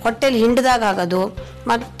 ಹೊಟ್ಟೆಲಿ ಹಿಂಡಿದಾಗ ಆಗೋದು,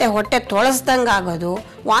 ಮತ್ತು ಹೊಟ್ಟೆ ತೊಳಸ್ದಂಗೆ ಆಗೋದು,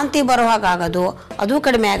 ವಾಂತಿ ಬರೋ ಹಾಗಾಗೋದು ಅದು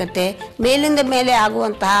ಕಡಿಮೆ ಆಗುತ್ತೆ. ಮೇಲಿಂದ ಮೇಲೆ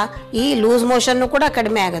ಆಗುವಂತಹ ಈ ಲೂಸ್ ಮೋಷನ್ನು ಕೂಡ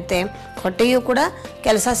ಕಡಿಮೆ ಆಗುತ್ತೆ. ಹೊಟ್ಟೆಯೂ ಕೂಡ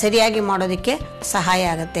ಕೆಲಸ ಸರಿಯಾಗಿ ಮಾಡೋದಕ್ಕೆ ಸಹಾಯ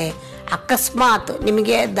ಆಗುತ್ತೆ. ಅಕಸ್ಮಾತ್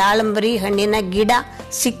ನಿಮಗೆ ದಾಳಿಂಬರಿ ಹಣ್ಣಿನ ಗಿಡ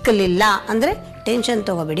ಸಿಕ್ಕಲಿಲ್ಲ ಅಂದರೆ ಟೆನ್ಷನ್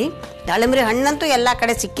ತೊಗೋಬೇಡಿ. ದಾಳಿಂಬರಿ ಹಣ್ಣಂತೂ ಎಲ್ಲ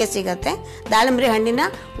ಕಡೆ ಸಿಗತ್ತೆ. ದಾಳಿಂಬರಿ ಹಣ್ಣಿನ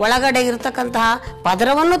ಒಳಗಡೆ ಇರತಕ್ಕಂತಹ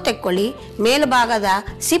ಪದರವನ್ನು ತೆಕ್ಕೊಳ್ಳಿ, ಮೇಲ್ಭಾಗದ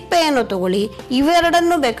ಸಿಪ್ಪೆಯನ್ನು ತಗೊಳ್ಳಿ.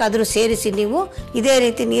 ಇವೆರಡನ್ನು ಬೇಕಾದರೂ ಸೇರಿಸಿ ನೀವು ಇದೇ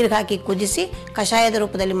ರೀತಿ ನೀರಿಗೆ ಹಾಕಿ ಕುದಿಸಿ ಕಷಾಯದ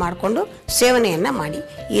ರೂಪದಲ್ಲಿ ಮಾಡಿಕೊಂಡು ಸೇವನೆಯನ್ನು ಮಾಡಿ.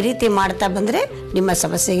 ಈ ರೀತಿ ಮಾಡ್ತಾ ಬಂದರೆ ನಿಮ್ಮ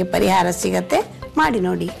ಸಮಸ್ಯೆಗೆ ಪರಿಹಾರ ಸಿಗತ್ತೆ. ಮಾಡಿ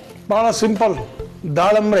ನೋಡಿ. ಭಾಳ ಸಿಂಪಲ್.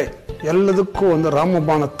 ದಾಳಿಂಬರೆ ಎಲ್ಲದಕ್ಕೂ ಒಂದು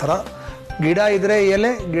ರಾಮಬಾಣದ ಥರ. ಗಿಡ ಇದ್ರೆ ಎಲೆ,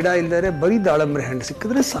 ಗಿಡ ಇಲ್ಲದರೆ ಬರೀ ದಾಳಿಂಬರೆ ಹಣ್ಣು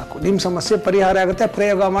ಸಿಕ್ಕಿದ್ರೆ ಸಾಕು, ನಿಮ್ಮ ಸಮಸ್ಯೆ ಪರಿಹಾರ ಆಗುತ್ತೆ.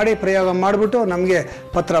 ಪ್ರಯೋಗ ಮಾಡಿಬಿಟ್ಟು ನಮಗೆ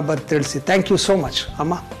ಪತ್ರ ಬರೆದು ತಿಳಿಸಿ. ಥ್ಯಾಂಕ್ ಯು ಸೋ ಮಚ್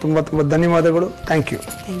ಅಮ್ಮ, ತುಂಬ ಧನ್ಯವಾದಗಳು. Thank you.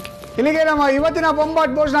 ಇಲ್ಲಿಗೆ ನಮ್ಮ ಇವತ್ತಿನ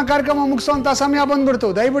ಬೊಂಬಾಟ್ ಭೋಜನ ಕಾರ್ಯಕ್ರಮ ಮುಗಿಸುವಂಥ ಸಮಯ ಬಂದ್ಬಿಡ್ತು.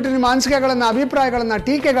 ದಯವಿಟ್ಟು ನಿಮ್ಮ ಅನಿಸಿಕೆಗಳನ್ನು, ಅಭಿಪ್ರಾಯಗಳನ್ನು,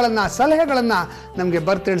 ಟೀಕೆಗಳನ್ನು, ಸಲಹೆಗಳನ್ನು ನಮಗೆ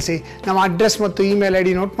ಬರೆದು ತಿಳಿಸಿ. ನಮ್ಮ ಅಡ್ರೆಸ್ ಮತ್ತು ಇಮೇಲ್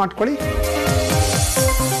ID ನೋಟ್ ಮಾಡ್ಕೊಳ್ಳಿ.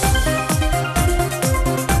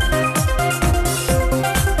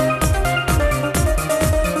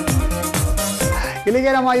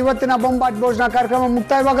 ಇಲ್ಲಿಗೆ ನಮ್ಮ ಇವತ್ತಿನ ಬೊಂಬಾಟ್ ಭೋಜನ ಕಾರ್ಯಕ್ರಮ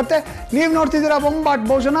ಮುಕ್ತಾಯವಾಗುತ್ತೆ. ನೀವು ನೋಡ್ತಿದ್ದೀರಾ ಬೊಂಬಾಟ್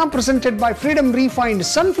ಭೋಜನ, presented by freedom refined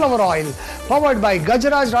sunflower oil, powered by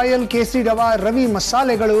Gajaraj royal, ಕೇಸರಿ ಡವಾ, ರವಿ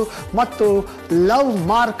ಮಸಾಲೆಗಳು ಮತ್ತು ಲವ್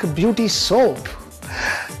ಮಾರ್ಕ್ ಬ್ಯೂಟಿ ಸೋಪ್.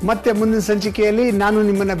 ಮತ್ತೆ ಮುಂದಿನ ಸಂಚಿಕೆಯಲ್ಲಿ ನಾನು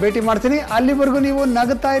ನಿಮ್ಮನ್ನು ಭೇಟಿ ಮಾಡ್ತೀನಿ. ಅಲ್ಲಿವರೆಗೂ ನೀವು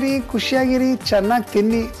ನಗುತ್ತಾ ಇರಿ, ಖುಷಿಯಾಗಿರಿ, ಚೆನ್ನಾಗಿ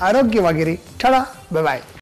ತಿನ್ನಿ, ಆರೋಗ್ಯವಾಗಿರಿ. ಠಡ, ಬಾಯ್.